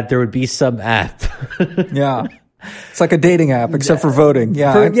 And that there would be some app. Yeah. It's like a dating app, except for voting.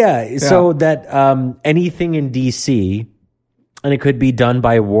 Yeah. So that anything in DC, and it could be done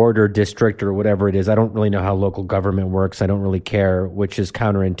by ward or district or whatever it is. I don't really know how local government works. I don't really care, which is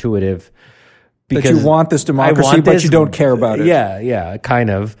counterintuitive. Because you want this democracy, but you don't care about it. Yeah, kind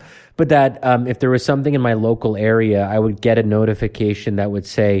of. But that if there was something in my local area, I would get a notification that would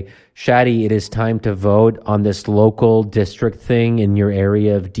say, Shadi, it is time to vote on this local district thing in your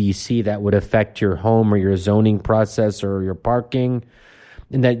area of DC that would affect your home or your zoning process or your parking.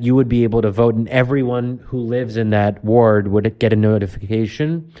 And that you would be able to vote, and everyone who lives in that ward would get a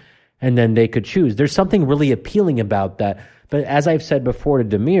notification, and then they could choose. There's something really appealing about that. But as I've said before to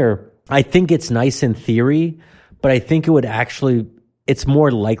Damir, I think it's nice in theory, but I think it's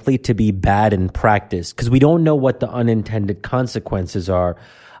more likely to be bad in practice because we don't know what the unintended consequences are.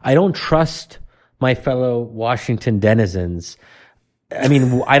 I don't trust my fellow Washington denizens. I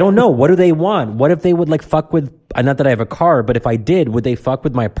mean, I don't know. What do they want? What if they would fuck with, not that I have a car, but if I did, would they fuck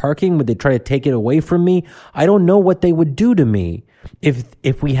with my parking? Would they try to take it away from me? I don't know what they would do to me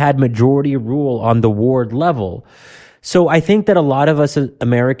if we had majority rule on the ward level. So I think that a lot of us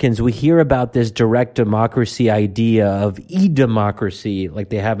Americans, we hear about this direct democracy idea of e-democracy, like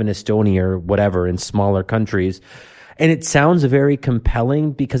they have in Estonia or whatever in smaller countries. And it sounds very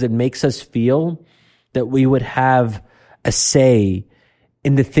compelling because it makes us feel that we would have a say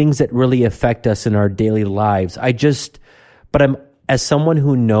in the things that really affect us in our daily lives. But I'm, as someone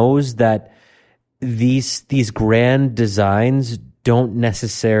who knows that these grand designs don't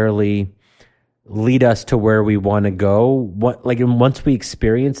necessarily lead us to where we want to go. Once we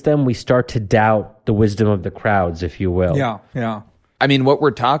experience them, we start to doubt the wisdom of the crowds, if you will. Yeah. I mean, what we're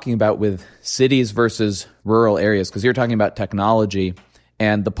talking about with cities versus rural areas, because you're talking about technology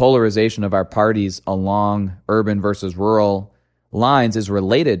and the polarization of our parties along urban versus rural lines is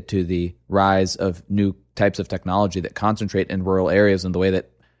related to the rise of new types of technology that concentrate in rural areas and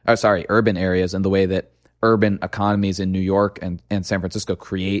urban areas, and the way that urban economies in New York and San Francisco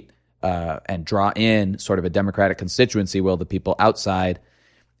create and draw in sort of a democratic constituency, while the people outside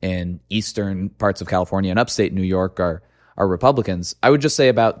in eastern parts of California and upstate New York are are Republicans. I would just say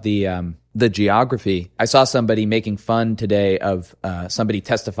about the geography. I saw somebody making fun today of somebody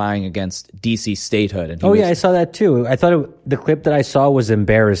testifying against DC statehood. And I saw that too. I thought the clip that I saw was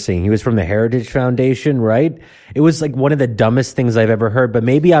embarrassing. He was from the Heritage Foundation, right? It was like one of the dumbest things I've ever heard, but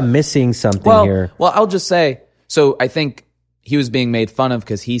maybe I'm missing something here. Well, I'll just say, so I think he was being made fun of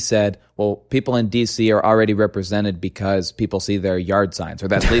because he said, well, people in D.C. are already represented because people see their yard signs,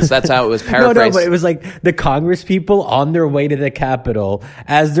 or at least that's how it was paraphrased. No, but it was like the Congress people on their way to the Capitol,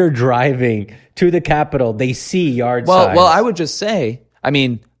 as they're driving to the Capitol, they see yard signs. Well, I would just say, I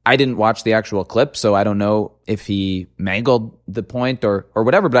mean, I didn't watch the actual clip, so I don't know if he mangled the point or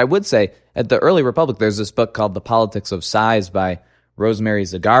whatever, but I would say at the early Republic, there's this book called The Politics of Size by Rosemary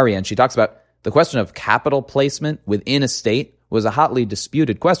Zagaria, and she talks about the question of capital placement within a state was a hotly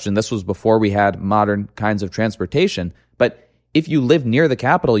disputed question. This was before we had modern kinds of transportation. But if you lived near the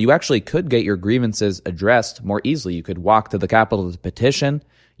Capitol, you actually could get your grievances addressed more easily. You could walk to the Capitol to petition.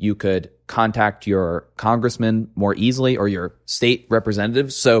 You could contact your congressman more easily or your state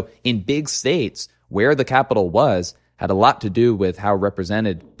representatives. So in big states, where the Capitol was had a lot to do with how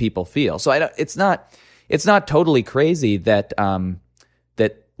represented people feel. So it's not totally crazy that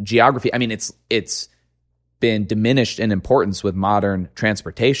that geography. I mean, it's been diminished in importance with modern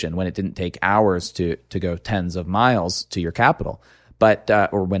transportation when it didn't take hours to go tens of miles to your capital, but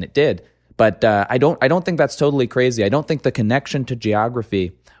or when it did. But I don't think that's totally crazy. I don't think the connection to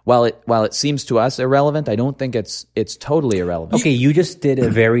geography, while it seems to us irrelevant, I don't think it's totally irrelevant. Okay, you just did a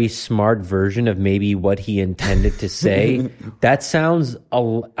very smart version of maybe what he intended to say. That sounds,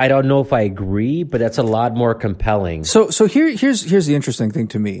 I don't know if I agree, but that's a lot more compelling. So here's the interesting thing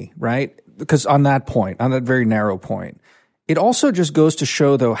to me, right? Because on that point, on that very narrow point, it also just goes to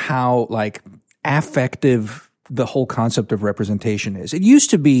show, though, how like affective the whole concept of representation is. It used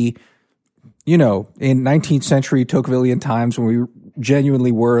to be, in 19th century Tocquevillian times when we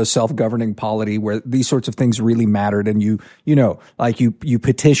genuinely were a self-governing polity where these sorts of things really mattered, and you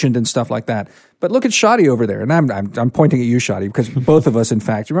petitioned and stuff like that. But look at Shadi over there, and I'm pointing at you, Shadi, because both of us, in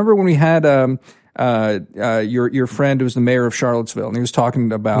fact, remember when we had your friend who was the mayor of Charlottesville, and he was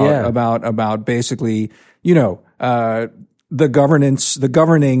talking about basically, the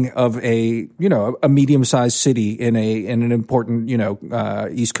governing of a medium-sized city in an important,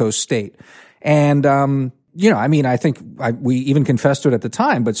 East Coast state. And, I think we even confessed to it at the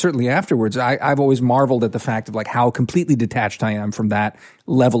time, but certainly afterwards, I've always marveled at the fact of like how completely detached I am from that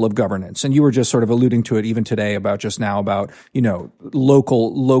level of governance. And you were just sort of alluding to it even today about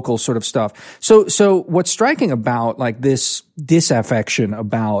local sort of stuff. So what's striking about like this disaffection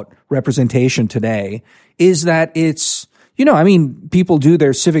about representation today is that it's, people do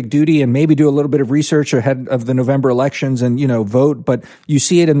their civic duty and maybe do a little bit of research ahead of the November elections and, vote, but you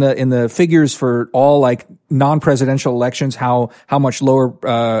see it in the figures for all like non-presidential elections, how much lower,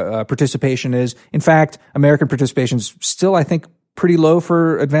 participation is. In fact, American participation is still, I think, pretty low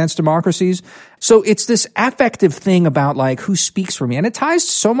for advanced democracies. So it's this affective thing about like who speaks for me. And it ties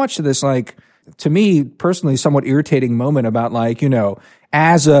so much to this, like, to me personally, somewhat irritating moment about like,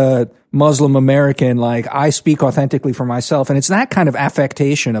 as a Muslim American, like I speak authentically for myself. And it's that kind of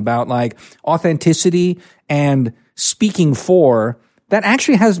affectation about like authenticity and speaking for that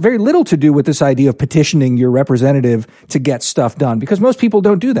actually has very little to do with this idea of petitioning your representative to get stuff done, because most people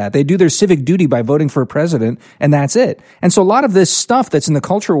don't do that. They do their civic duty by voting for a president, and that's it. And so a lot of this stuff that's in the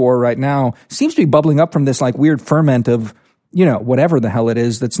culture war right now seems to be bubbling up from this like weird ferment of, whatever the hell it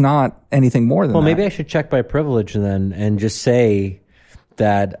is that's not anything more than that. Well, maybe I should check my privilege then and just say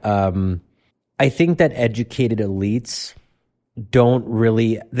that I think that educated elites don't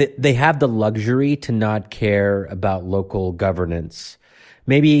really, they have the luxury to not care about local governance.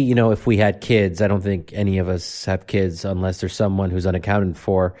 Maybe, if we had kids, I don't think any of us have kids unless there's someone who's unaccounted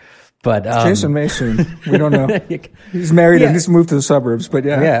for. But Jason may soon. We don't know. He's married and he's moved to the suburbs, but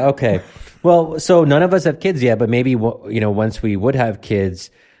yeah. Yeah, okay. Well, so none of us have kids yet, but maybe, once we would have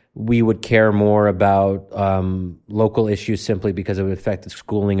kids, we would care more about local issues simply because it would affect the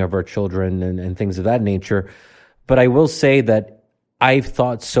schooling of our children and things of that nature. But I will say that I've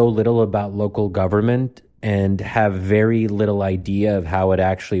thought so little about local government and have very little idea of how it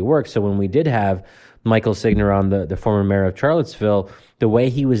actually works. So when we did have Michael Signer on, the former mayor of Charlottesville, the way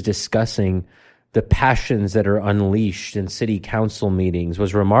he was discussing the passions that are unleashed in city council meetings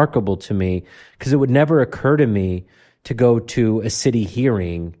was remarkable to me, because it would never occur to me to go to a city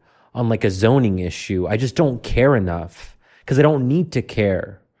hearing on like a zoning issue. I just don't care enough because I don't need to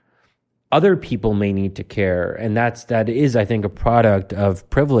care. Other people may need to care, and that is, I think, a product of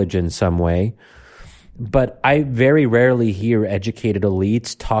privilege in some way. But I very rarely hear educated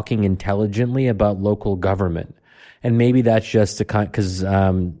elites talking intelligently about local government. And maybe that's just the kind, because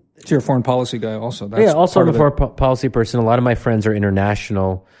So you're a foreign policy guy also. That's also I'm part a foreign policy person. A lot of my friends are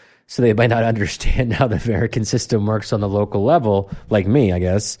international, so they might not understand how the American system works on the local level, like me, I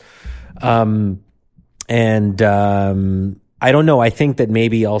guess. I don't know. I think that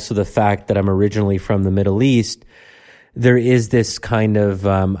maybe also the fact that I'm originally from the Middle East, there is this kind of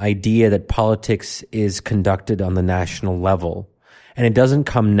idea that politics is conducted on the national level. And it doesn't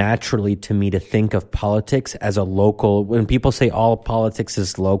come naturally to me to think of politics as a local. When people say all politics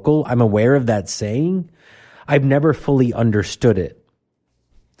is local, I'm aware of that saying. I've never fully understood it.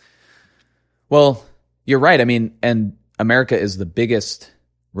 Well, you're right. I mean, and America is the biggest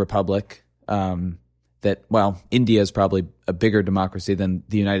republic. India is probably a bigger democracy than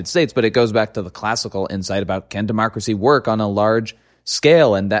the United States, but it goes back to the classical insight about can democracy work on a large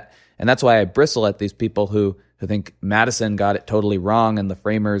scale, and that's why I bristle at these people who think Madison got it totally wrong and the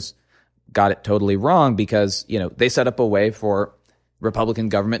framers got it totally wrong, because they set up a way for Republican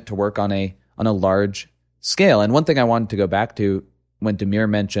government to work on a large scale. And one thing I wanted to go back to when Damir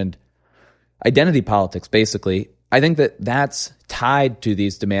mentioned identity politics, basically, I think that that's tied to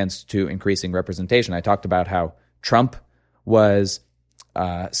these demands to increasing representation. I talked about how Trump was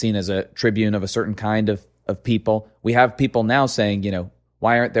seen as a tribune of a certain kind of people. We have people now saying,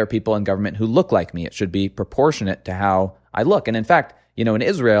 why aren't there people in government who look like me? It should be proportionate to how I look. And in fact, in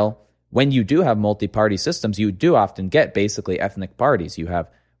Israel, when you do have multi-party systems, you do often get basically ethnic parties. You have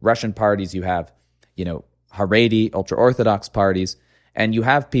Russian parties, you have, Haredi, ultra-Orthodox parties, and you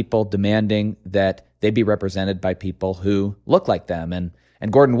have people demanding that they be represented by people who look like them.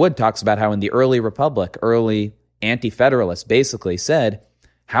 And Gordon Wood talks about how in the early republic, early anti-federalists basically said,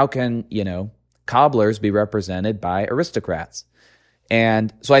 how can, cobblers be represented by aristocrats?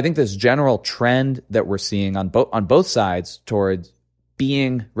 And so I think this general trend that we're seeing on both sides towards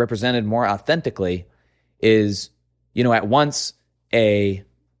being represented more authentically is, at once a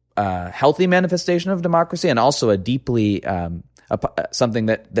healthy manifestation of democracy and also a deeply something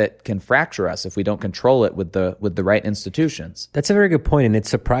that can fracture us if we don't control it with the right institutions. That's a very good point, and it's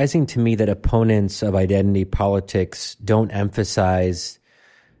surprising to me that opponents of identity politics don't emphasize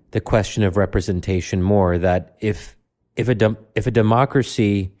the question of representation more. That if a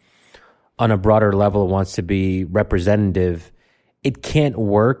democracy on a broader level wants to be representative, it can't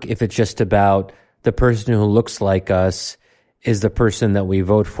work if it's just about the person who looks like us is the person that we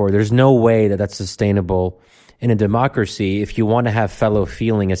vote for. There's no way that that's sustainable in a democracy. If you want to have fellow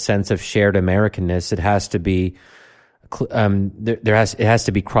feeling, a sense of shared Americanness, it has to be it has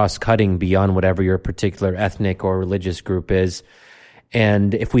to be cross-cutting beyond whatever your particular ethnic or religious group is.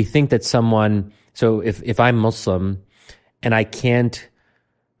 And if we think that if I'm Muslim and I can't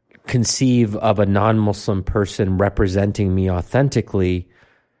conceive of a non-Muslim person representing me authentically,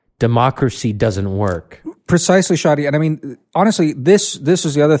 democracy doesn't work. Precisely, Shadi. And I mean, honestly, this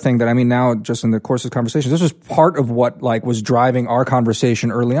is the other thing that, now just in the course of the conversation, this was part of what was driving our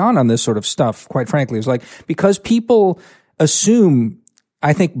conversation early on this sort of stuff, quite frankly. It was because people assume,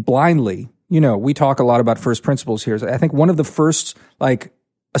 I think blindly, we talk a lot about first principles here. I think one of the first,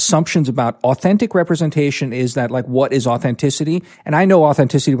 assumptions about authentic representation is that what is authenticity? And I know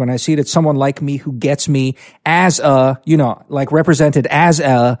authenticity when I see it. It's someone like me who gets me as a, represented as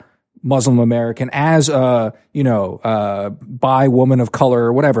a Muslim American, as a, bi woman of color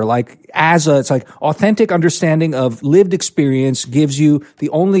or whatever, it's authentic understanding of lived experience gives you the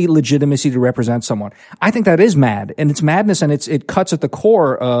only legitimacy to represent someone. I think that is mad, and it's madness, and it cuts at the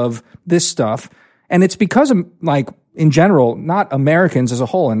core of this stuff. And it's because of, in general, not Americans as a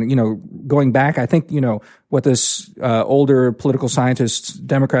whole. And, going back, I think, what this older political scientist,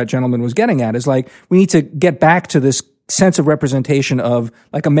 Democrat gentleman was getting at is we need to get back to this sense of representation of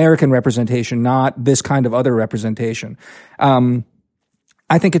American representation, not this kind of other representation.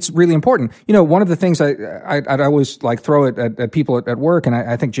 I think it's really important. One of the things I'd always throw it at people at work, and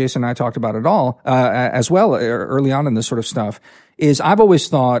I think Jason and I talked about it all as well early on in this sort of stuff, is I've always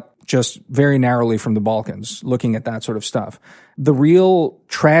thought, just very narrowly from the Balkans, looking at that sort of stuff, the real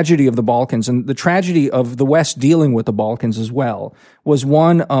tragedy of the Balkans and the tragedy of the West dealing with the Balkans as well was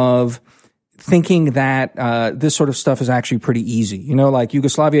one of thinking that this sort of stuff is actually pretty easy.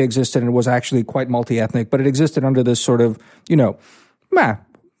 Yugoslavia existed and it was actually quite multi-ethnic, but it existed under this sort of,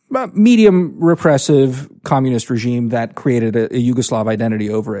 medium repressive communist regime that created a Yugoslav identity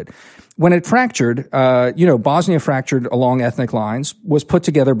over it. When it fractured, Bosnia fractured along ethnic lines, was put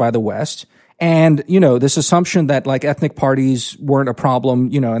together by the West. And, this assumption that ethnic parties weren't a problem,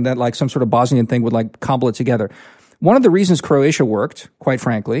 and that some sort of Bosnian thing would cobble it together. One of the reasons Croatia worked, quite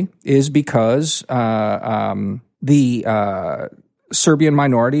frankly, is because the Serbian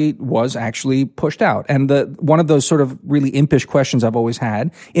minority was actually pushed out. And one of those sort of really impish questions I've always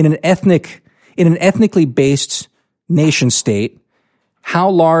had in an ethnically based nation state, how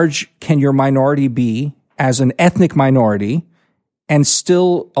large can your minority be as an ethnic minority and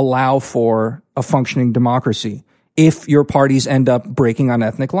still allow for a functioning democracy if your parties end up breaking on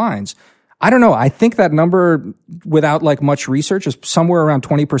ethnic lines? I don't know. I think that number, without like much research, is somewhere around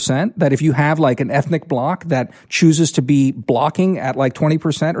 20%. That if you have like an ethnic bloc that chooses to be blocking at like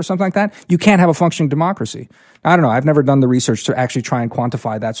 20% or something like that, you can't have a functioning democracy. I don't know. I've never done the research to actually try and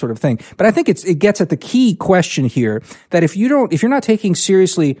quantify that sort of thing. But I think it gets at the key question here that if you're not taking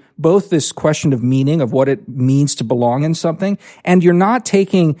seriously both this question of meaning of what it means to belong in something, and you're not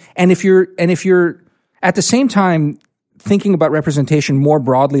taking, and if you're at the same time thinking about representation more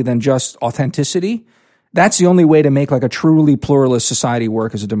broadly than just authenticity, that's the only way to make like a truly pluralist society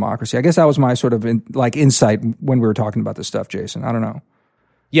work as a democracy. I guess that was my sort of insight when we were talking about this stuff, Jason. I don't know.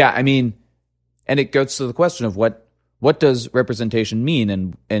 Yeah, I mean, and it goes to the question of what does representation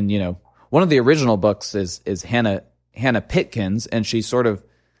mean? And you know, one of the original books is Hannah Pitkins, and she sort of,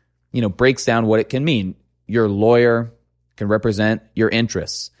 you know, breaks down what it can mean. Your lawyer can represent your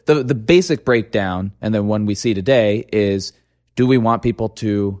interests. The basic breakdown, and then one we see today, is do we want people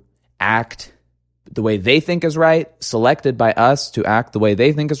to act the way they think is right, selected by us to act the way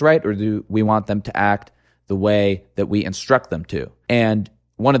they think is right, or do we want them to act the way that we instruct them to? And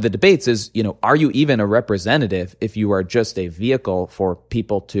one of the debates is, you know, are you even a representative if you are just a vehicle for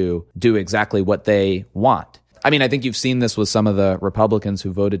people to do exactly what they want? I mean, I think you've seen this with some of the Republicans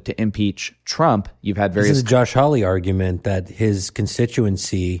who voted to impeach Trump. You've had various... This is a Josh Hawley argument that his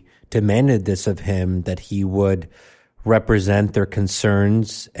constituency demanded this of him, that he would represent their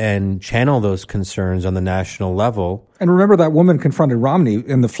concerns and channel those concerns on the national level. And remember that woman confronted Romney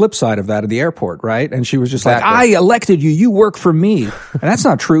in the flip side of that at the airport, right? And she was just Exactly. like, I elected you, you work for me. And that's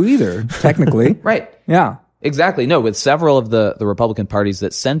not true either, technically. Right. Yeah. Exactly. No, with several of the Republican parties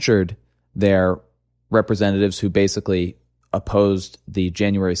that censured their representatives who basically opposed the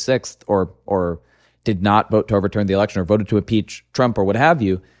January 6th or did not vote to overturn the election or voted to impeach Trump or what have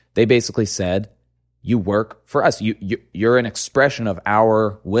you, they basically said, you work for us. You're an expression of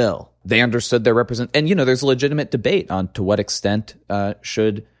our will. They understood their and you know, there's a legitimate debate on to what extent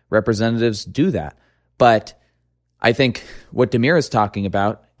should representatives do that. But I think what Damir is talking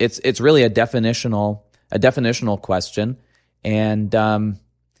about, it's really a definitional question, and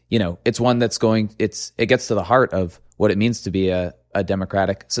you know, it's one that's it gets to the heart of what it means to be a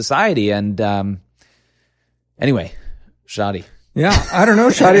democratic society. And anyway, Shadi. Yeah, I don't know,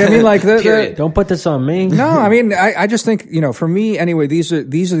 Shadi. I mean, like, Don't put this on me. No, I mean, I just think, you know, for me anyway, these are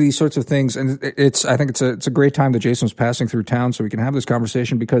these sorts of things, and I think it's a great time that Jason was passing through town so we can have this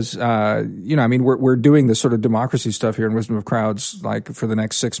conversation because, you know, I mean, we're doing this sort of democracy stuff here in Wisdom of Crowds, like for the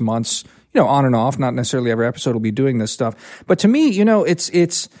next 6 months, you know, on and off. Not necessarily every episode will be doing this stuff, but to me, you know,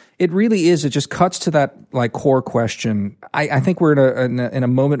 it really is. It just cuts to that like core question. I think we're in a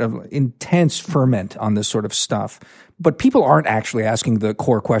moment of intense ferment on this sort of stuff. But people aren't actually asking the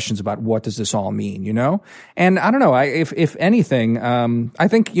core questions about what does this all mean, you know? And I don't know, if anything, I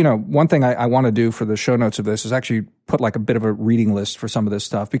think, you know, one thing I want to do for the show notes of this is actually put like a bit of a reading list for some of this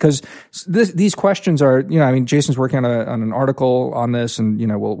stuff, because these questions are, you know, I mean, Jason's working on an article on this, and, you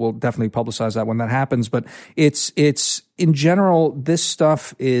know, we'll definitely publicize that when that happens. But it's in general, this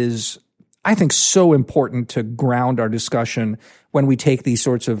stuff is, I think, so important to ground our discussion when we take these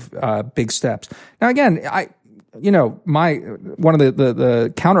sorts of big steps. Now, again, you know, one of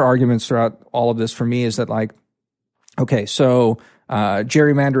the counter arguments throughout all of this for me is that, like, okay, so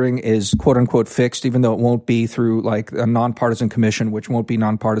gerrymandering is quote unquote fixed, even though it won't be through like a nonpartisan commission, which won't be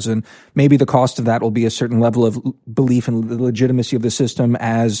nonpartisan. Maybe the cost of that will be a certain level of belief in the legitimacy of the system,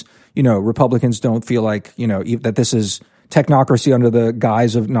 as, you know, Republicans don't feel like, you know, that this is technocracy under the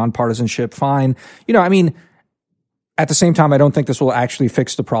guise of nonpartisanship. Fine. You know, I mean, at the same time, I don't think this will actually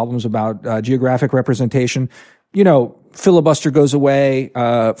fix the problems about geographic representation. You know, filibuster goes away,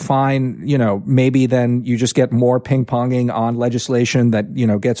 fine. You know, maybe then you just get more ping-ponging on legislation that, you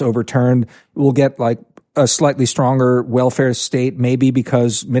know, gets overturned. We'll get like a slightly stronger welfare state, maybe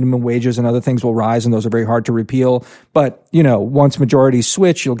because minimum wages and other things will rise, and those are very hard to repeal. But, you know, once majorities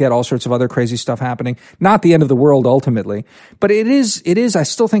switch, you'll get all sorts of other crazy stuff happening. Not the end of the world ultimately. But it is, I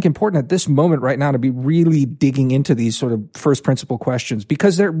still think, important at this moment right now to be really digging into these sort of first principle questions,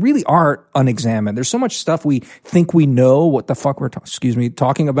 because there really are unexamined. There's so much stuff we think we know what the fuck we're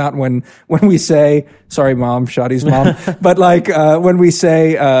talking about when we say, sorry, Mom, Shadi's mom, but like, when we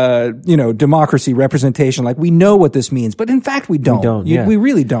say, you know, democracy, representation, like we know what this means, but in fact we don't. Yeah. We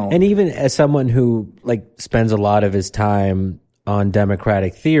really don't. And even as someone who like spends a lot of his time on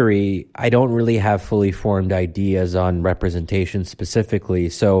democratic theory, I don't really have fully formed ideas on representation specifically.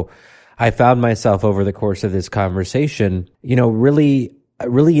 So I found myself over the course of this conversation,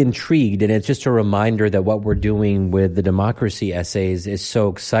 really intrigued. And it's just a reminder that what we're doing with the democracy essays is so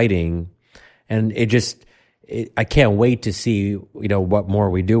exciting. And I can't wait to see, what more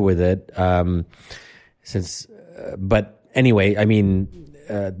we do with it. But anyway, I mean,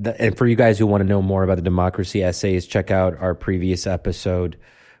 and for you guys who want to know more about the democracy essays, check out our previous episode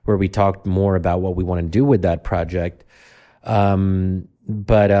where we talked more about what we want to do with that project.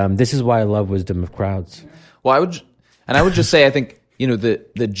 But this is why I love Wisdom of Crowds. Well, I would just say, I think,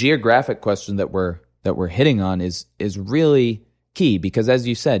 the geographic question that we're hitting on is really key, because as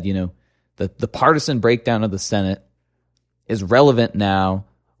you said, the partisan breakdown of the Senate is relevant now,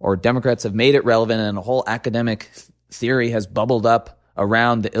 or Democrats have made it relevant, and a whole academic theory has bubbled up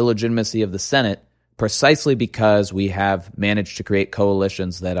around the illegitimacy of the Senate, precisely because we have managed to create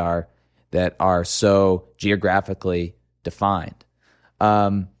coalitions that are so geographically defined.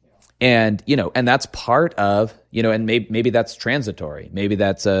 And that's part of, and maybe that's transitory. Maybe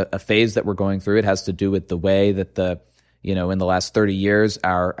that's a phase that we're going through. It has to do with the way that in the last 30 years,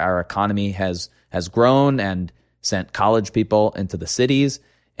 our economy has grown and sent college people into the cities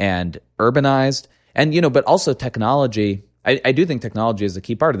and urbanized. And, but also technology. I do think technology is a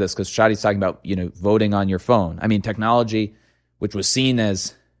key part of this, because Shadi's talking about, voting on your phone. I mean, technology, which was seen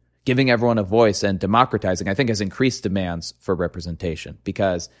as giving everyone a voice and democratizing, I think has increased demands for representation,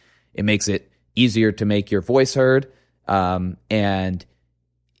 because it makes it easier to make your voice heard, and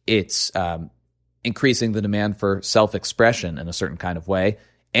it's increasing the demand for self-expression in a certain kind of way.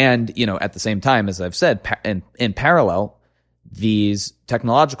 And, at the same time, as I've said, in parallel, these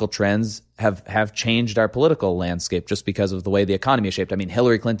technological trends have changed our political landscape just because of the way the economy is shaped. I mean,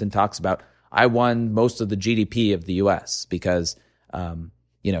 Hillary Clinton talks about, I won most of the GDP of the U.S. because,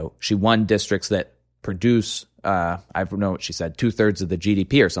 she won districts that produce, I don't know what she said, 2/3 of the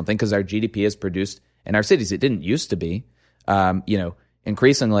GDP or something, because our GDP is produced in our cities. It didn't used to be.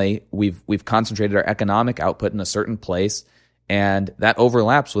 Increasingly, we've concentrated our economic output in a certain place, and that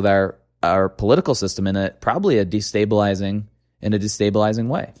overlaps with our political system in probably a destabilizing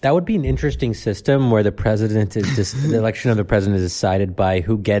way. That would be an interesting system where the president is the election of the president is decided by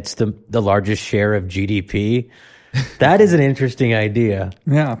who gets the largest share of GDP. That is an interesting idea.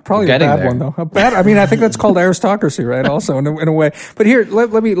 Yeah, probably a bad one though. I think that's called aristocracy, right? Also, in a way. But here,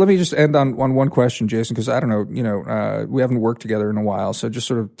 let me just end on one question, Jason, because I don't know, we haven't worked together in a while, so just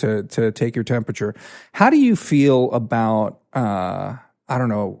sort of to take your temperature. How do you feel about I don't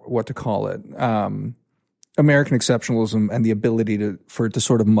know what to call it, American exceptionalism and the ability for it to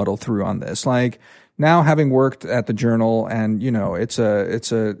sort of muddle through on this? Like, now, having worked at the Journal, and it's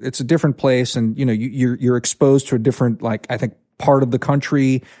a different place, and you're exposed to a different, like, I think, part of the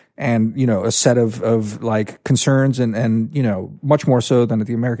country, and a set of like concerns, and much more so than at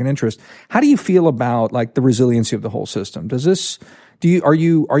the American interest. How do you feel about like the resiliency of the whole system? Are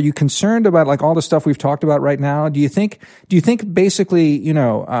you concerned about like all the stuff we've talked about right now? Do you think basically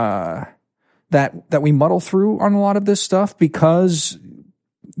that we muddle through on a lot of this stuff because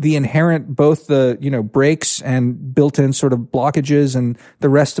the inherent, both the, breaks and built-in sort of blockages and the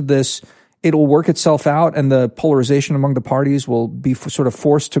rest of this, it'll work itself out, and the polarization among the parties will be sort of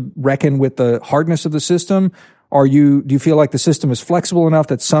forced to reckon with the hardness of the system? Do you feel like the system is flexible enough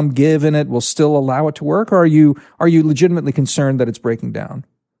that some give in it will still allow it to work? Or are you legitimately concerned that it's breaking down?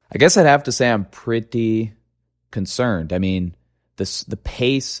 I guess I'd have to say I'm pretty concerned. I mean, the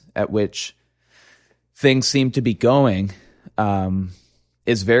pace at which things seem to be going,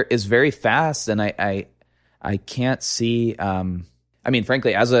 is very fast, and I can't see.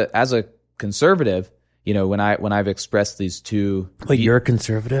 Frankly, as a conservative, when I've expressed these two. Wait, you're a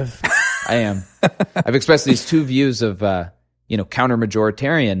conservative? I am. I've expressed these two views of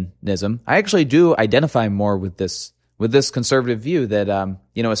counter-majoritarianism. I actually do identify more with this conservative view that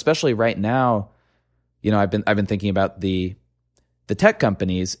especially right now, I've been thinking about the tech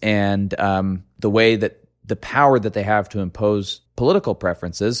companies and the way that the power that they have to impose political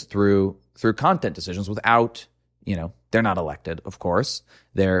preferences through content decisions without, they're not elected, of course.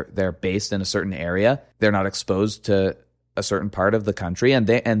 They're based in a certain area. They're not exposed to a certain part of the country, and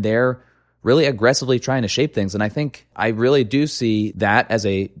they're really aggressively trying to shape things. And I think I really do see that as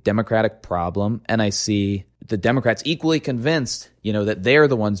a democratic problem, and I see the Democrats equally convinced, that they're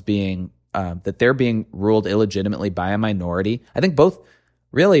the ones that they're being ruled illegitimately by a minority. I think both.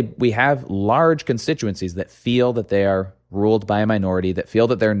 Really, we have large constituencies that feel that they are ruled by a minority, that feel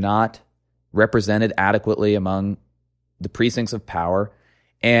that they're not represented adequately among the precincts of power.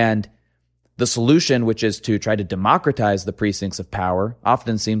 And the solution, which is to try to democratize the precincts of power,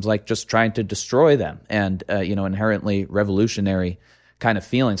 often seems like just trying to destroy them and, inherently revolutionary kind of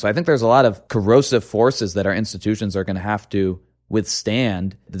feeling. So I think there's a lot of corrosive forces that our institutions are going to have to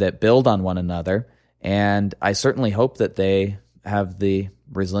withstand that build on one another. And I certainly hope that they have the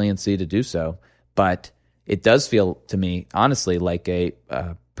resiliency to do so. But it does feel to me, honestly, like a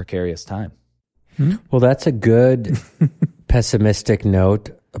precarious time. Well, that's a good pessimistic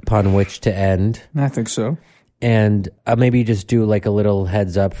note upon which to end. I think so. And I'll maybe just do like a little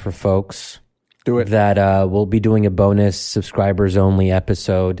heads up for folks. Do it. That we'll be doing a bonus subscribers only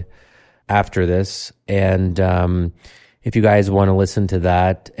episode after this. And if you guys want to listen to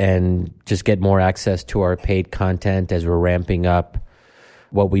that and just get more access to our paid content as we're ramping up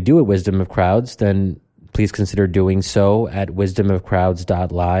what we do at Wisdom of Crowds, then please consider doing so at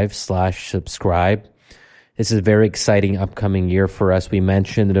wisdomofcrowds.live/subscribe. This is a very exciting upcoming year for us. We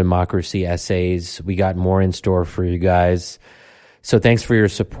mentioned the democracy essays. We got more in store for you guys. So thanks for your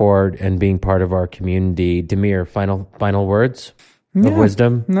support and being part of our community. Damir, final words of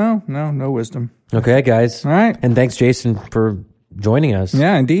wisdom? No wisdom. Okay, guys. All right. And thanks, Jason, for joining us.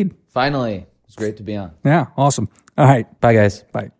 Yeah, indeed. Finally, it's great to be on. Yeah, awesome. All right. Bye, guys. Bye.